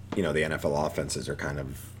the NFL offenses are kind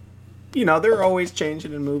of, they're always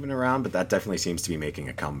changing and moving around, but that definitely seems to be making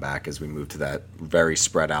a comeback as we move to that very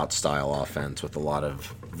spread out style offense with a lot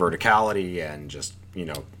of verticality and just,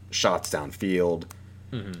 shots downfield,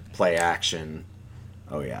 play action.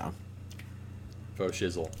 Oh yeah. Faux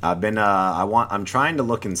shizzle. I'm trying to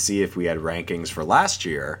look and see if we had rankings for last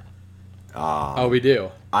year. We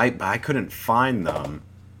do. I couldn't find them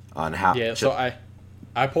on how. Yeah, so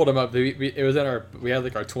I pulled them up. It was in we had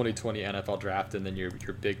like our 2020 NFL draft, and then your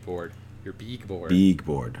big board, your big board. Big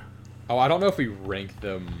board. Oh, I don't know if we ranked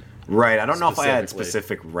them. Right, I don't know if I had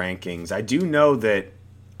specific rankings. I do know that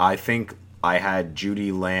I think I had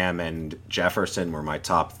Judy, Lamb, and Jefferson were my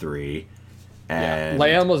top three. And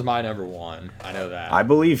Lamb was my number one. I know that. I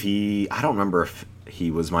believe I don't remember if he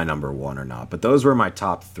was my number one or not, but those were my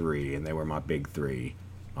top three, and they were my big three.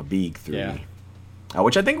 My big three. Yeah.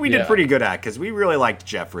 Which I think we did pretty good at, because we really liked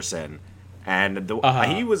Jefferson. And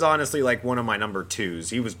he was honestly like one of my number twos.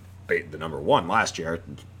 He was the number one last year,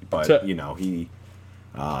 but, we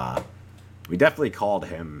definitely called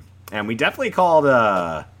him. And we definitely called,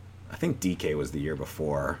 I think DK was the year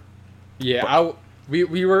before. Yeah,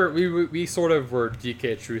 We sort of were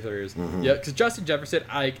DK truthers. Mm-hmm. Yeah, because Justin Jefferson,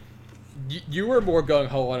 you were more gung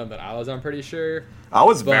ho on him than I was. I'm pretty sure. I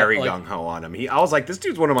was very gung ho on him. I was like, this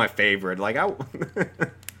dude's one of my favorite. Like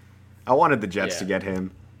I wanted the Jets to get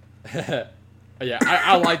him. Yeah,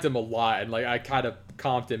 I liked him a lot, and like I kind of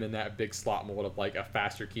comped him in that big slot mold of like a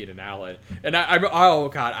faster Keenan Allen. And I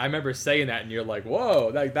remember saying that, and you're like, whoa,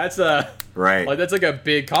 like that's right. Like that's like a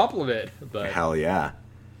big compliment. But hell yeah.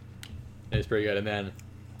 It's pretty good. And then,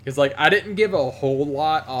 because like I didn't give a whole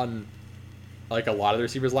lot on like a lot of the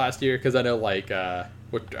receivers last year, because I know like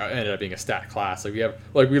what ended up being a stat class.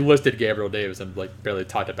 Like we listed Gabriel Davis and like barely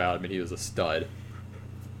talked about him, and he was a stud.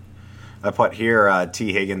 I put here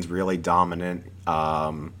T. Higgins really dominant.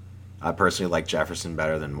 I personally like Jefferson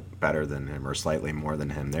better than him, or slightly more than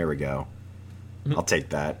him. There we go. I'll take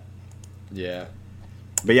that. Yeah.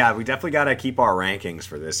 But yeah, we definitely got to keep our rankings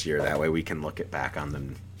for this year. That way we can look it back on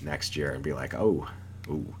them next year and be like, oh,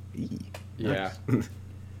 ooh, yeah.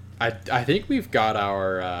 I think we've got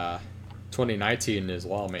our 2019 as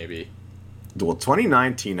well, maybe. Well,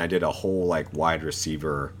 2019, I did a whole like wide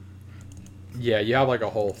receiver. Yeah, you have like a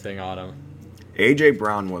whole thing on him. AJ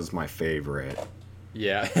Brown was my favorite.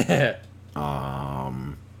 Yeah.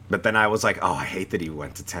 But then I was like, oh, I hate that he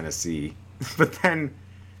went to Tennessee. But then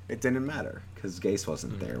it didn't matter because Gase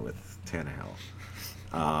wasn't there with Tannehill.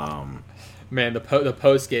 Man, the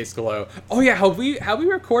post Gase glow. Oh yeah, have we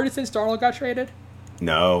recorded since Darnold got traded?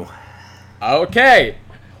 No. Okay.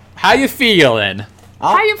 How you feeling?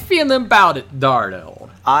 How you feeling about it, Darnold?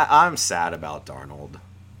 I'm sad about Darnold.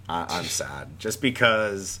 I'm sad just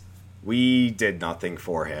because we did nothing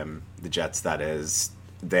for him. The Jets, that is.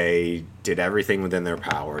 They did everything within their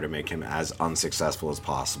power to make him as unsuccessful as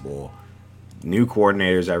possible. New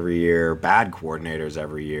coordinators every year, bad coordinators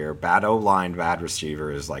every year, bad O-line, bad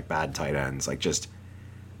receivers, like bad tight ends, like just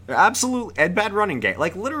absolute and bad running game.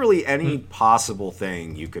 Like literally any possible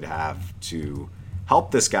thing you could have to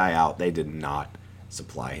help this guy out, they did not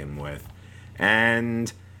supply him with.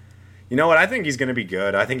 And you know what? I think he's going to be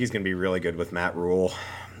good. I think he's going to be really good with Matt Rule.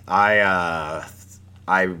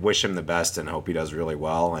 I wish him the best and hope he does really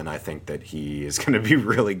well, and I think that he is going to be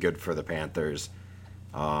really good for the Panthers.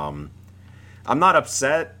 I'm not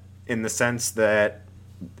upset in the sense that,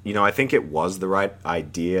 you know, I think it was the right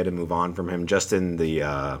idea to move on from him, just in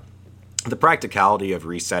the practicality of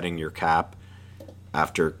resetting your cap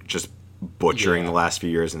after just butchering the last few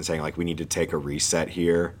years and saying, like, we need to take a reset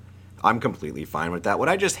here. I'm completely fine with that. What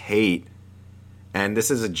I just hate, and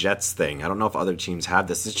this is a Jets thing, I don't know if other teams have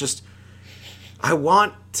this, it's just I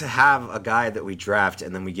want to have a guy that we draft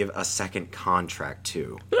and then we give a second contract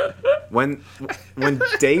to. When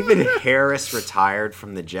David Harris retired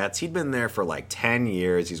from the Jets, he'd been there for like 10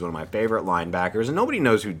 years. He's one of my favorite linebackers, and nobody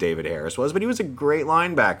knows who David Harris was, but he was a great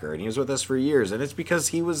linebacker, and he was with us for years. And it's because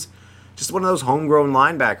he was just one of those homegrown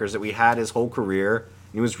linebackers that we had his whole career.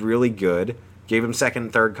 He was really good. Gave him second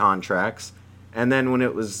and third contracts. And then when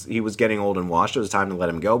he was getting old and washed, it was time to let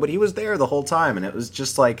him go. But he was there the whole time, and it was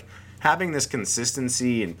just like having this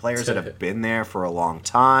consistency and players that have been there for a long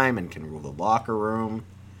time and can rule the locker room.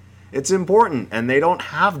 It's important, and they don't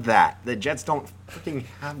have that. The Jets don't freaking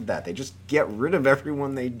have that. They just get rid of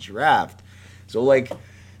everyone they draft. So, like,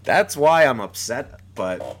 that's why I'm upset.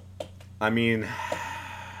 But, I mean,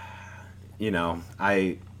 you know,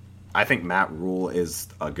 I think Matt Rule is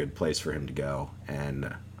a good place for him to go,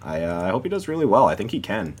 and I hope he does really well. I think he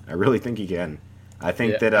can. I really think he can. I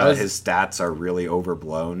think that his stats are really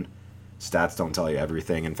overblown. Stats don't tell you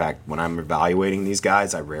everything. In fact, when I'm evaluating these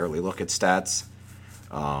guys, I rarely look at stats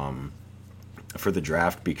for the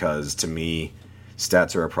draft because, to me,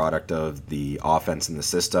 stats are a product of the offense and the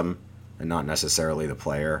system and not necessarily the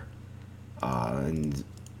player. And,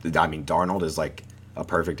 I mean, Darnold is like a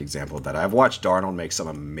perfect example of that. I've watched Darnold make some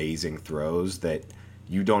amazing throws that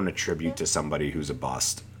you don't attribute to somebody who's a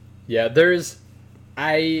bust. Yeah,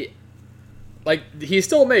 he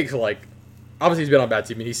still makes, like, obviously he's been on a bad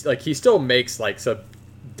team, and he still makes, like, some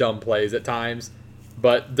dumb plays at times,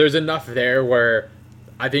 but there's enough there where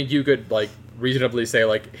I think you could, like, reasonably say,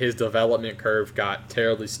 like, his development curve got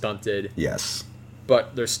terribly stunted. Yes.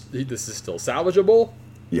 But this is still salvageable.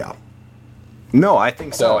 Yeah. No, I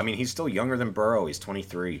think so. I mean, he's still younger than Burrow. He's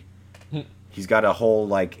 23. He's got a whole,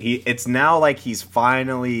 like, it's now like he's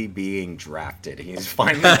finally being drafted. He's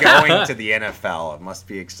finally going to the NFL. It must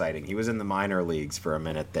be exciting. He was in the minor leagues for a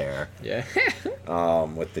minute there. Yeah.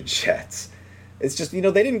 With the Jets. It's just, you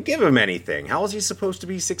know, they didn't give him anything. How was he supposed to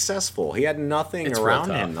be successful? He had nothing around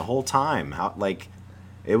him the whole time.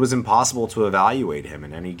 It was impossible to evaluate him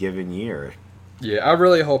in any given year. Yeah, I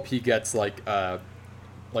really hope he gets, like a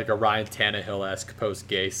Ryan Tannehill-esque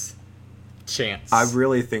post-Gase chance. I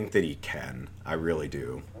really think that he can. I really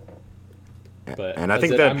do. And I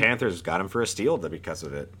think Panthers got him for a steal because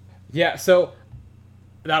of it. Yeah, so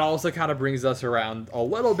that also kind of brings us around a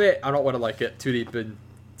little bit. I don't want to get too deep into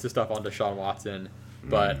stuff on Deshaun Watson,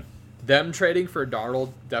 but them trading for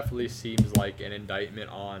Darnold definitely seems like an indictment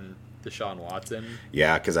on Deshaun Watson.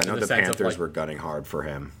 Yeah, because I know the Panthers were gunning hard for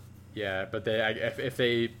him. Yeah, but if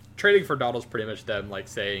they trading for Darnold's pretty much them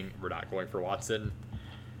saying we're not going for Watson.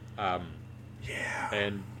 Yeah.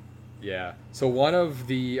 And yeah, so one of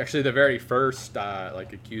the very first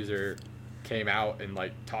accuser came out and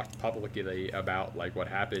talked publicly about what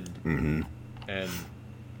happened, and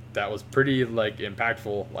that was pretty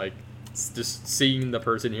impactful. Just seeing the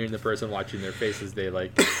person, hearing the person, watching their faces, they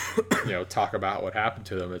talk about what happened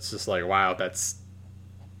to them. It's just wow, that's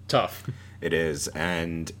tough. It is,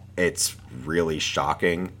 and it's really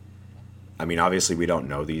shocking. I mean, obviously we don't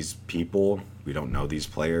know these people, we don't know these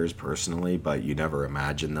players personally, but you never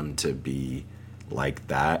imagine them to be like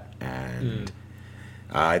that. And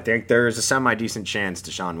I think there's a semi-decent chance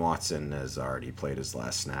Deshaun Watson has already played his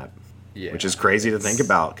last snap, which is crazy to think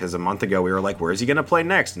about, because a month ago we were like, where's he going to play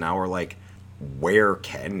next? Now we're like, where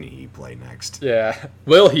can he play next? Yeah.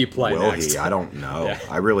 Will he play next? Will he? I don't know. Yeah.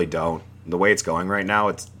 I really don't. The way it's going right now,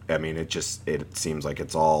 it seems like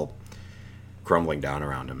it's all crumbling down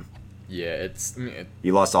around him. Yeah,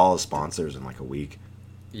 he lost all his sponsors in like a week.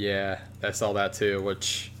 Yeah, I saw that too,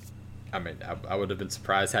 which, I mean, I would have been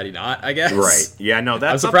surprised had he not, I guess. Right. Yeah, no,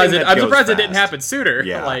 that's I'm surprised it didn't happen sooner.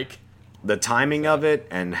 Yeah. Like, the timing of it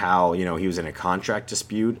and how, he was in a contract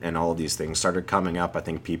dispute and all of these things started coming up. I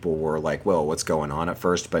think people were like, well, what's going on at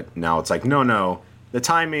first? But now it's like, no, the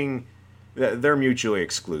timing, they're mutually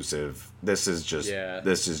exclusive. This is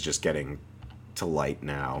just getting to light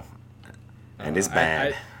now, and it's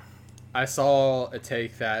bad. I saw a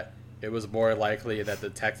take that it was more likely that the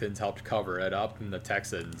Texans helped cover it up than the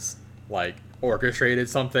Texans, like, orchestrated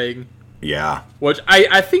something. Yeah. Which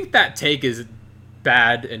I think that take is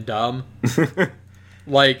bad and dumb.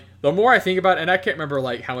 Like, the more I think about it, and I can't remember,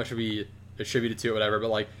 like, how much we attributed to it, whatever, but,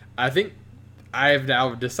 like, I think I've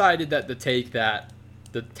now decided that the take that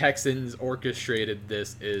the Texans orchestrated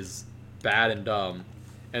this is bad and dumb,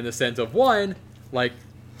 in the sense of, one, like,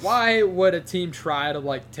 why would a team try to,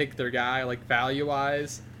 like, take their guy, like,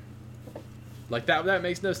 value-wise? Like, that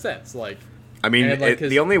makes no sense. Like, I mean,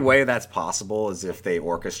 the only way that's possible is if they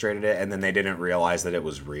orchestrated it and then they didn't realize that it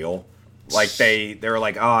was real. Like, they were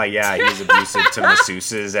like, oh, yeah, he's abusive to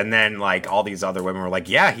masseuses. And then, like, all these other women were like,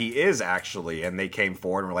 yeah, he is actually. And they came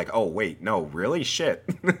forward and were like, oh, wait, no, really? Shit.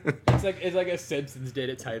 It's like a Simpsons did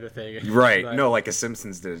it type of thing. Right. But, no, like a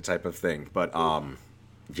Simpsons did it type of thing. But,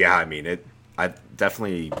 yeah, I mean, I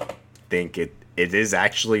definitely think it is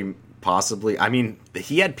actually possibly. I mean,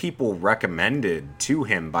 he had people recommended to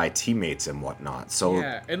him by teammates and whatnot. So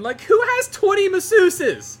yeah, and like, who has 20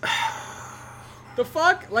 masseuses? The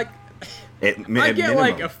fuck, like, I get minimum.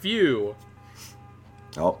 Like a few.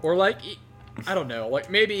 Oh, or like, I don't know, like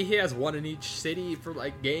maybe he has one in each city for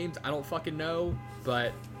like games. I don't fucking know,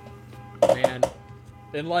 but man,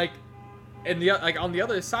 and like, and the like on the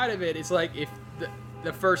other side of it, it's like if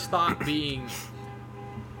the first thought being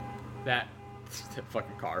that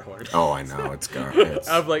fucking car horn. Oh, I know, it's car.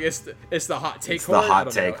 I'm like, it's the hot take horn. The hot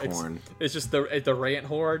take horn. It's just the rant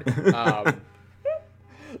horn.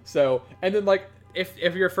 So, and then like,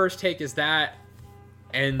 if your first take is that,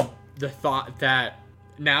 and the thought that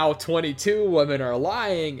now 22 women are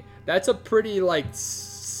lying, that's a pretty like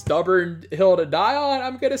stubborn hill to die on,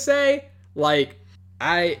 I'm gonna say. Like,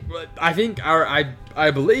 I think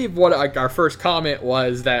I believe what like our first comment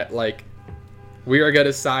was that like we are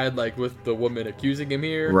gonna side like with the woman accusing him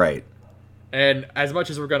here, right? And as much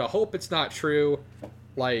as we're gonna hope it's not true,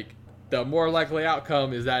 like the more likely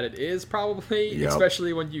outcome is that it is probably,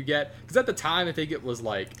 especially when you get, because at the time I think it was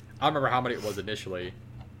like, I don't remember how many it was initially,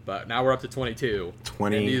 but now we're up to 22.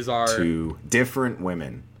 22 and these are different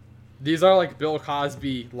women. These are like Bill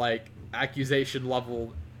Cosby like accusation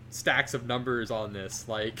level stacks of numbers on this,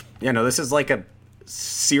 like. Yeah, no, this is like a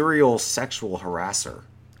serial sexual harasser.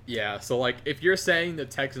 Yeah, so like if you're saying the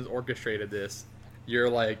Texans orchestrated this, you're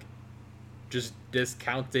like just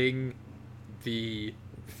discounting the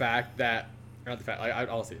fact that, not the fact, like, I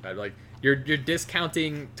honestly, like you're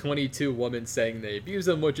discounting 22 women saying they abuse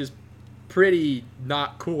them, which is pretty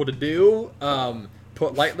not cool to do.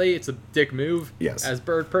 Put lightly, it's a dick move. Yes, as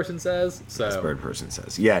Bird Person says. So as Bird Person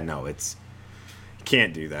says, yeah, no, it's, you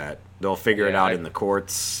can't do that. They'll figure it out in the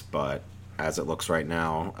courts, but as it looks right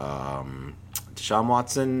now, Deshaun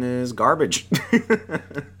Watson is garbage.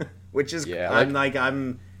 Which is,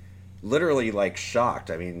 I'm literally like shocked.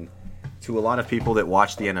 I mean, to a lot of people that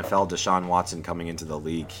watch the NFL, Deshaun Watson coming into the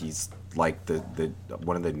league, he's like the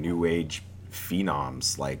one of the new age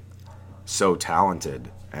phenoms, like so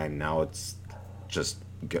talented, and now it's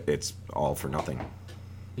all for nothing.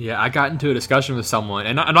 Yeah, I got into a discussion with someone,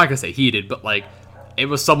 and I'm not gonna say heated, but like it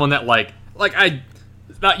was someone that like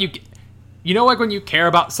you know, like when you care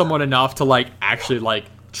about someone enough to like actually like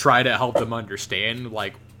try to help them understand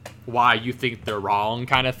like why you think they're wrong,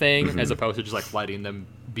 kind of thing, as opposed to just like letting them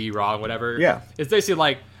be wrong, whatever. Yeah, it's basically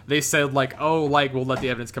like they said like, oh, like we'll let the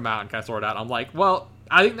evidence come out and kind of sort it out. I'm like, well,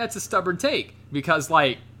 I think that's a stubborn take, because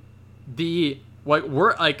like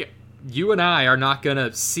we're like, you and I are not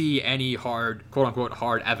gonna see any hard, quote unquote,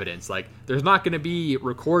 hard evidence. Like there's not gonna be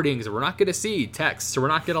recordings, or we're not gonna see texts, or we're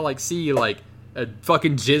not gonna like see like a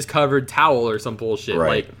fucking jizz covered towel or some bullshit.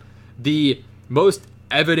 Right. Like the most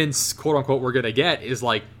evidence, quote unquote, we're gonna get is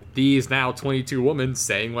like these now 22 women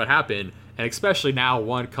saying what happened, and especially now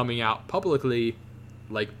one coming out publicly,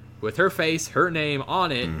 like with her face, her name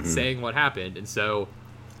on it, saying what happened. And so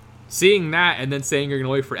seeing that and then saying you're going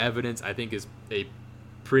to wait for evidence, I think is a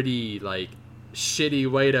pretty like shitty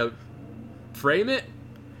way to frame it.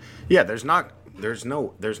 Yeah, there's not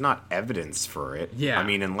evidence for it. Yeah. I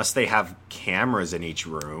mean, unless they have cameras in each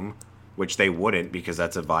room, which they wouldn't because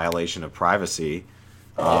that's a violation of privacy.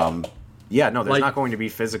 There's not going to be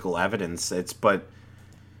physical evidence. But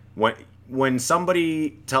when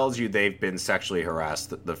somebody tells you they've been sexually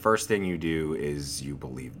harassed, the first thing you do is you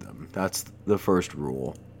believe them. That's the first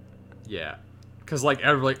rule. Yeah, because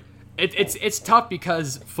it's tough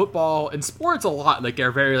because football and sports a lot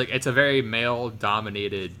are very it's a very male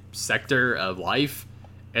dominated sector of life,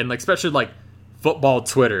 and like especially like football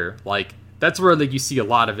Twitter, like that's where like you see a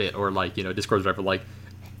lot of it, or like Discord or whatever.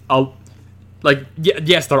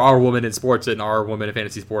 Yes, there are women in sports and are women in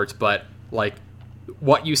fantasy sports, but like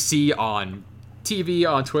what you see on TV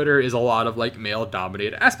on Twitter is a lot of like male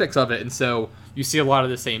dominated aspects of it, and so you see a lot of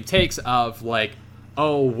the same takes of like,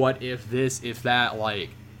 oh, what if this, if that, like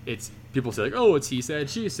it's people say like, oh, it's he said,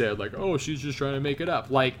 she said, like, oh, she's just trying to make it up.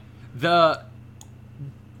 Will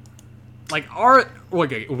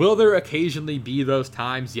there occasionally be those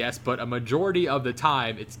times? Yes, but a majority of the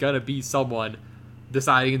time it's gonna be someone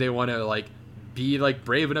deciding they want to like be like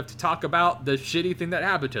brave enough to talk about the shitty thing that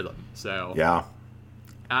happened to them. So yeah,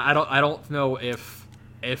 I don't know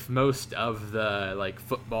if most of the like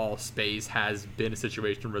football space has been a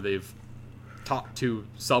situation where they've talked to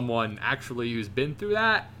someone actually who's been through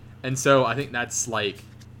that, and so I think that's like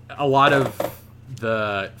a lot of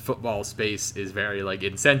the football space is very like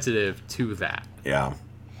insensitive to that. Yeah.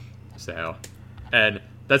 So, and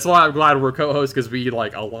that's why I'm glad we're co-hosts, because we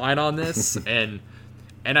like align on this, and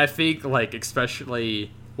I think like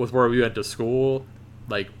especially with where we went to school,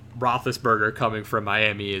 like Roethlisberger coming from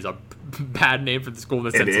Miami is a bad name for the school in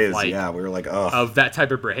the sense of like, yeah, we were like, oh, of that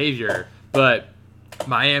type of behavior, but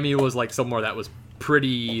Miami was like somewhere that was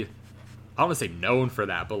pretty, I don't want to say known for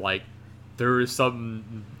that, but like there was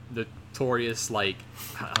some notorious, like,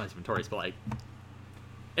 I don't know if it's notorious, but like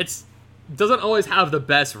it's doesn't always have the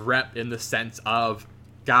best rep in the sense of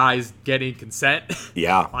guys getting consent.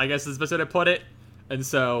 Yeah. I guess is the best way to put it. And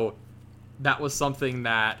so that was something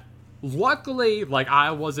that luckily, like,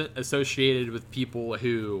 I wasn't associated with people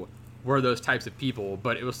who were those types of people,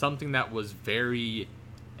 but it was something that was very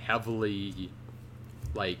heavily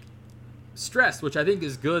like stressed, which I think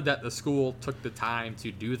is good that the school took the time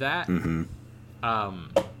to do that. Mm-hmm.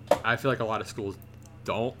 I feel like a lot of schools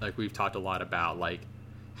don't. Like, we've talked a lot about like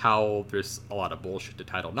how there's a lot of bullshit to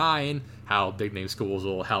Title IX, how big name schools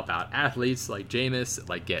will help out athletes like Jameis,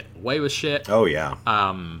 like get away with shit. Oh yeah.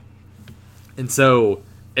 And so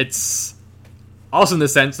it's also in the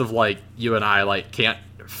sense of like you and I like can't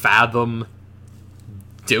fathom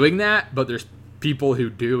doing that, but there's people who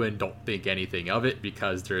do and don't think anything of it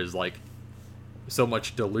because there's like so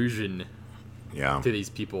much delusion to these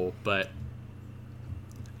people. But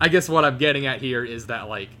I guess what I'm getting at here is that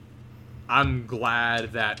like I'm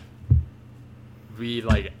glad that we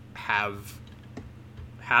like have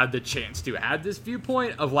had the chance to add this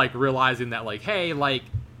viewpoint of like realizing that like, hey, like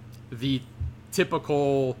the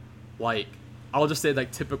typical, like, I'll just say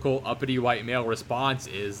like typical uppity white male response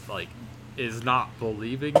is not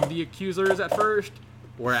believing the accusers at first,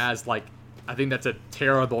 whereas like I think that's a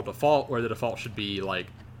terrible default, where the default should be like,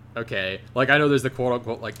 okay, like I know there's the quote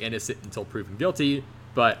unquote like innocent until proven guilty,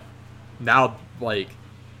 but now like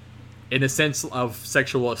in a sense of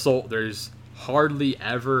sexual assault there's hardly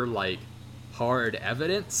ever like hard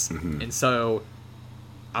evidence. Mm-hmm. And so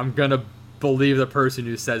I'm gonna believe the person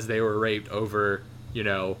who says they were raped over,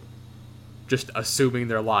 just assuming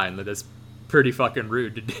they're lying. That's pretty fucking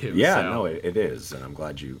rude to do. Yeah, so. No, it is, and I'm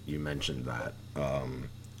glad you mentioned that.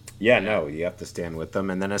 No, you have to stand with them,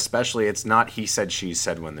 and then especially it's not he said, she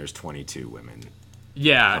said when there's 22 women.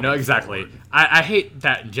 Yeah, no, exactly. I hate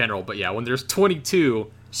that in general, but yeah, when there's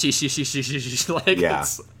 22, she like, yeah.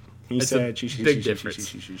 He it's said, she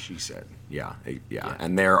said. Yeah,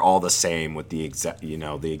 and they're all the same with the exact,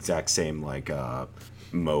 the exact same like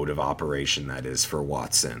mode of operation that is for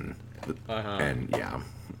Watson. And yeah,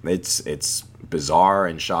 it's bizarre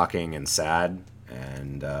and shocking and sad,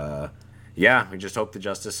 and we just hope the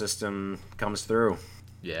justice system comes through.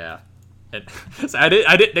 Yeah, and so I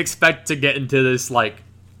didn't expect to get into this like,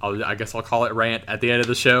 I guess I'll call it rant at the end of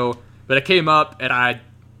the show, but it came up and I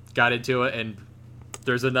got into it, and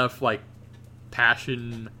there's enough like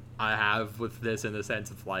passion I have with this in the sense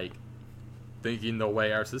of like thinking the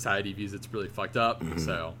way our society views it's really fucked up. Mm-hmm.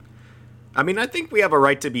 So I mean, I think we have a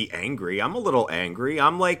right to be angry. I'm a little angry.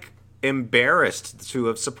 I'm like embarrassed to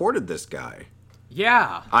have supported this guy.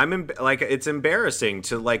 Yeah. Like it's embarrassing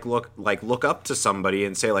to look up to somebody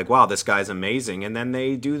and say like, wow, this guy's amazing, and then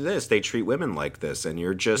they do this. They treat women like this, and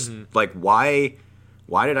you're just like, why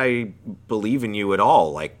did I believe in you at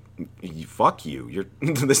all? Like, fuck you. You're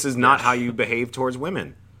this is not how you behave towards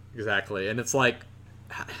women. Exactly. And it's like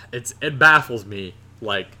it baffles me,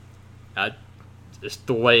 like just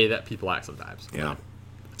the way that people act sometimes. Yeah.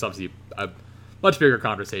 It's obviously a much bigger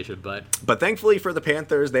conversation, but thankfully for the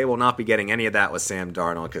Panthers, they will not be getting any of that with Sam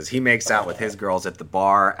Darnold, because he makes out with his girls at the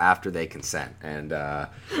bar after they consent, and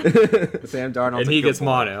Sam Darnold and he gets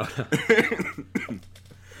mono.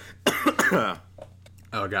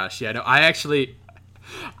 Oh gosh, yeah. No, I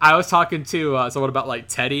was talking to someone about like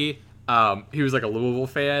Teddy. He was like a Louisville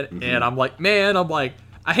fan, and I'm like,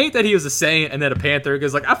 I hate that he was a Saint and then a Panther,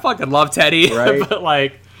 because like I fucking love Teddy, right? But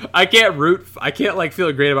like I can't like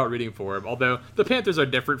feel great about rooting for him. Although the Panthers are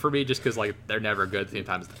different for me, just because like they're never good at the same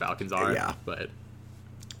time as the Falcons are. Yeah. But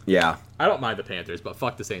yeah, I don't mind the Panthers, but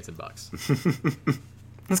fuck the Saints and Bucks.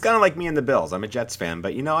 It's kind of like me and the Bills. I'm a Jets fan,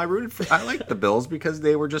 but I like the Bills because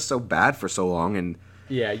they were just so bad for so long, and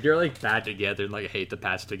yeah, you're like bad together and like hate the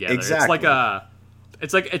patch together. Exactly.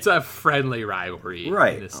 It's a friendly rivalry,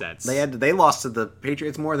 right? In a sense, they lost to the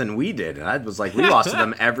Patriots more than we did. I was like, we lost to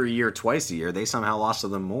them every year, twice a year. They somehow lost to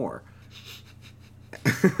them more.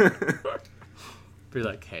 Be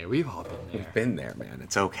like, hey, we've all been there. We've been there, man.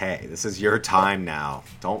 It's okay. This is your time now.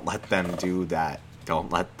 Don't let them do that.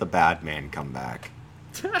 Don't let the bad man come back.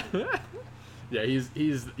 Yeah, he's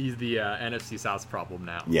the NFC South's problem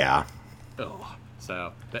now. Yeah. Oh,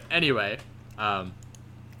 so but anyway,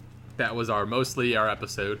 that was mostly our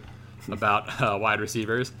episode about wide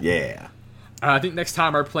receivers. Yeah. I think next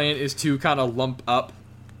time our plan is to kind of lump up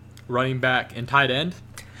running back and tight end.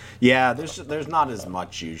 Yeah, there's not as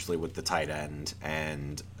much usually with the tight end,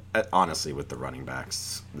 and honestly with the running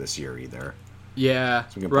backs this year either. Yeah,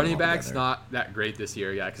 So running back's not that great this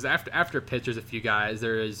year. Yeah, because after pitchers, a few guys,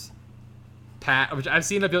 there is Pat, which I've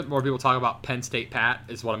seen a bit more people talk about. Penn State Pat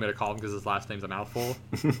is what I'm going to call him because his last name's a mouthful.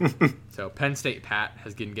 So Penn State Pat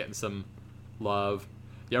has been getting some love.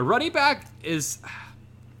 Yeah, the running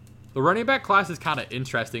back class is kind of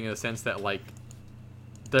interesting in the sense that like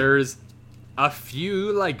there's a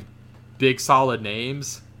few like big solid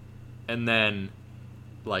names, and then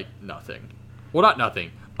like nothing. Well, not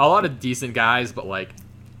nothing. A lot of decent guys, but like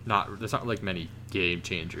there's not like many game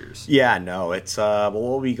changers. Yeah, no, it's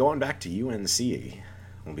we'll be going back to UNC.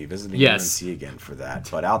 We'll be visiting UNC again for that.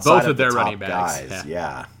 But outside of their top running backs, guys,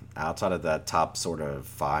 yeah, outside of the top sort of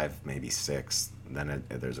 5, maybe 6, then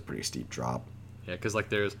there's a pretty steep drop. Yeah, because like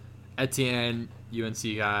there's Etienne, UNC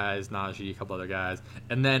guys, Najee, a couple other guys,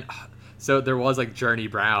 and then so there was like Journey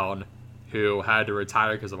Brown, who had to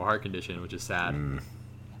retire because of a heart condition, which is sad.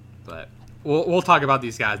 But we'll talk about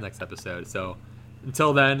these guys next episode. So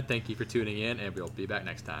until then, thank you for tuning in, and we'll be back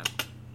next time.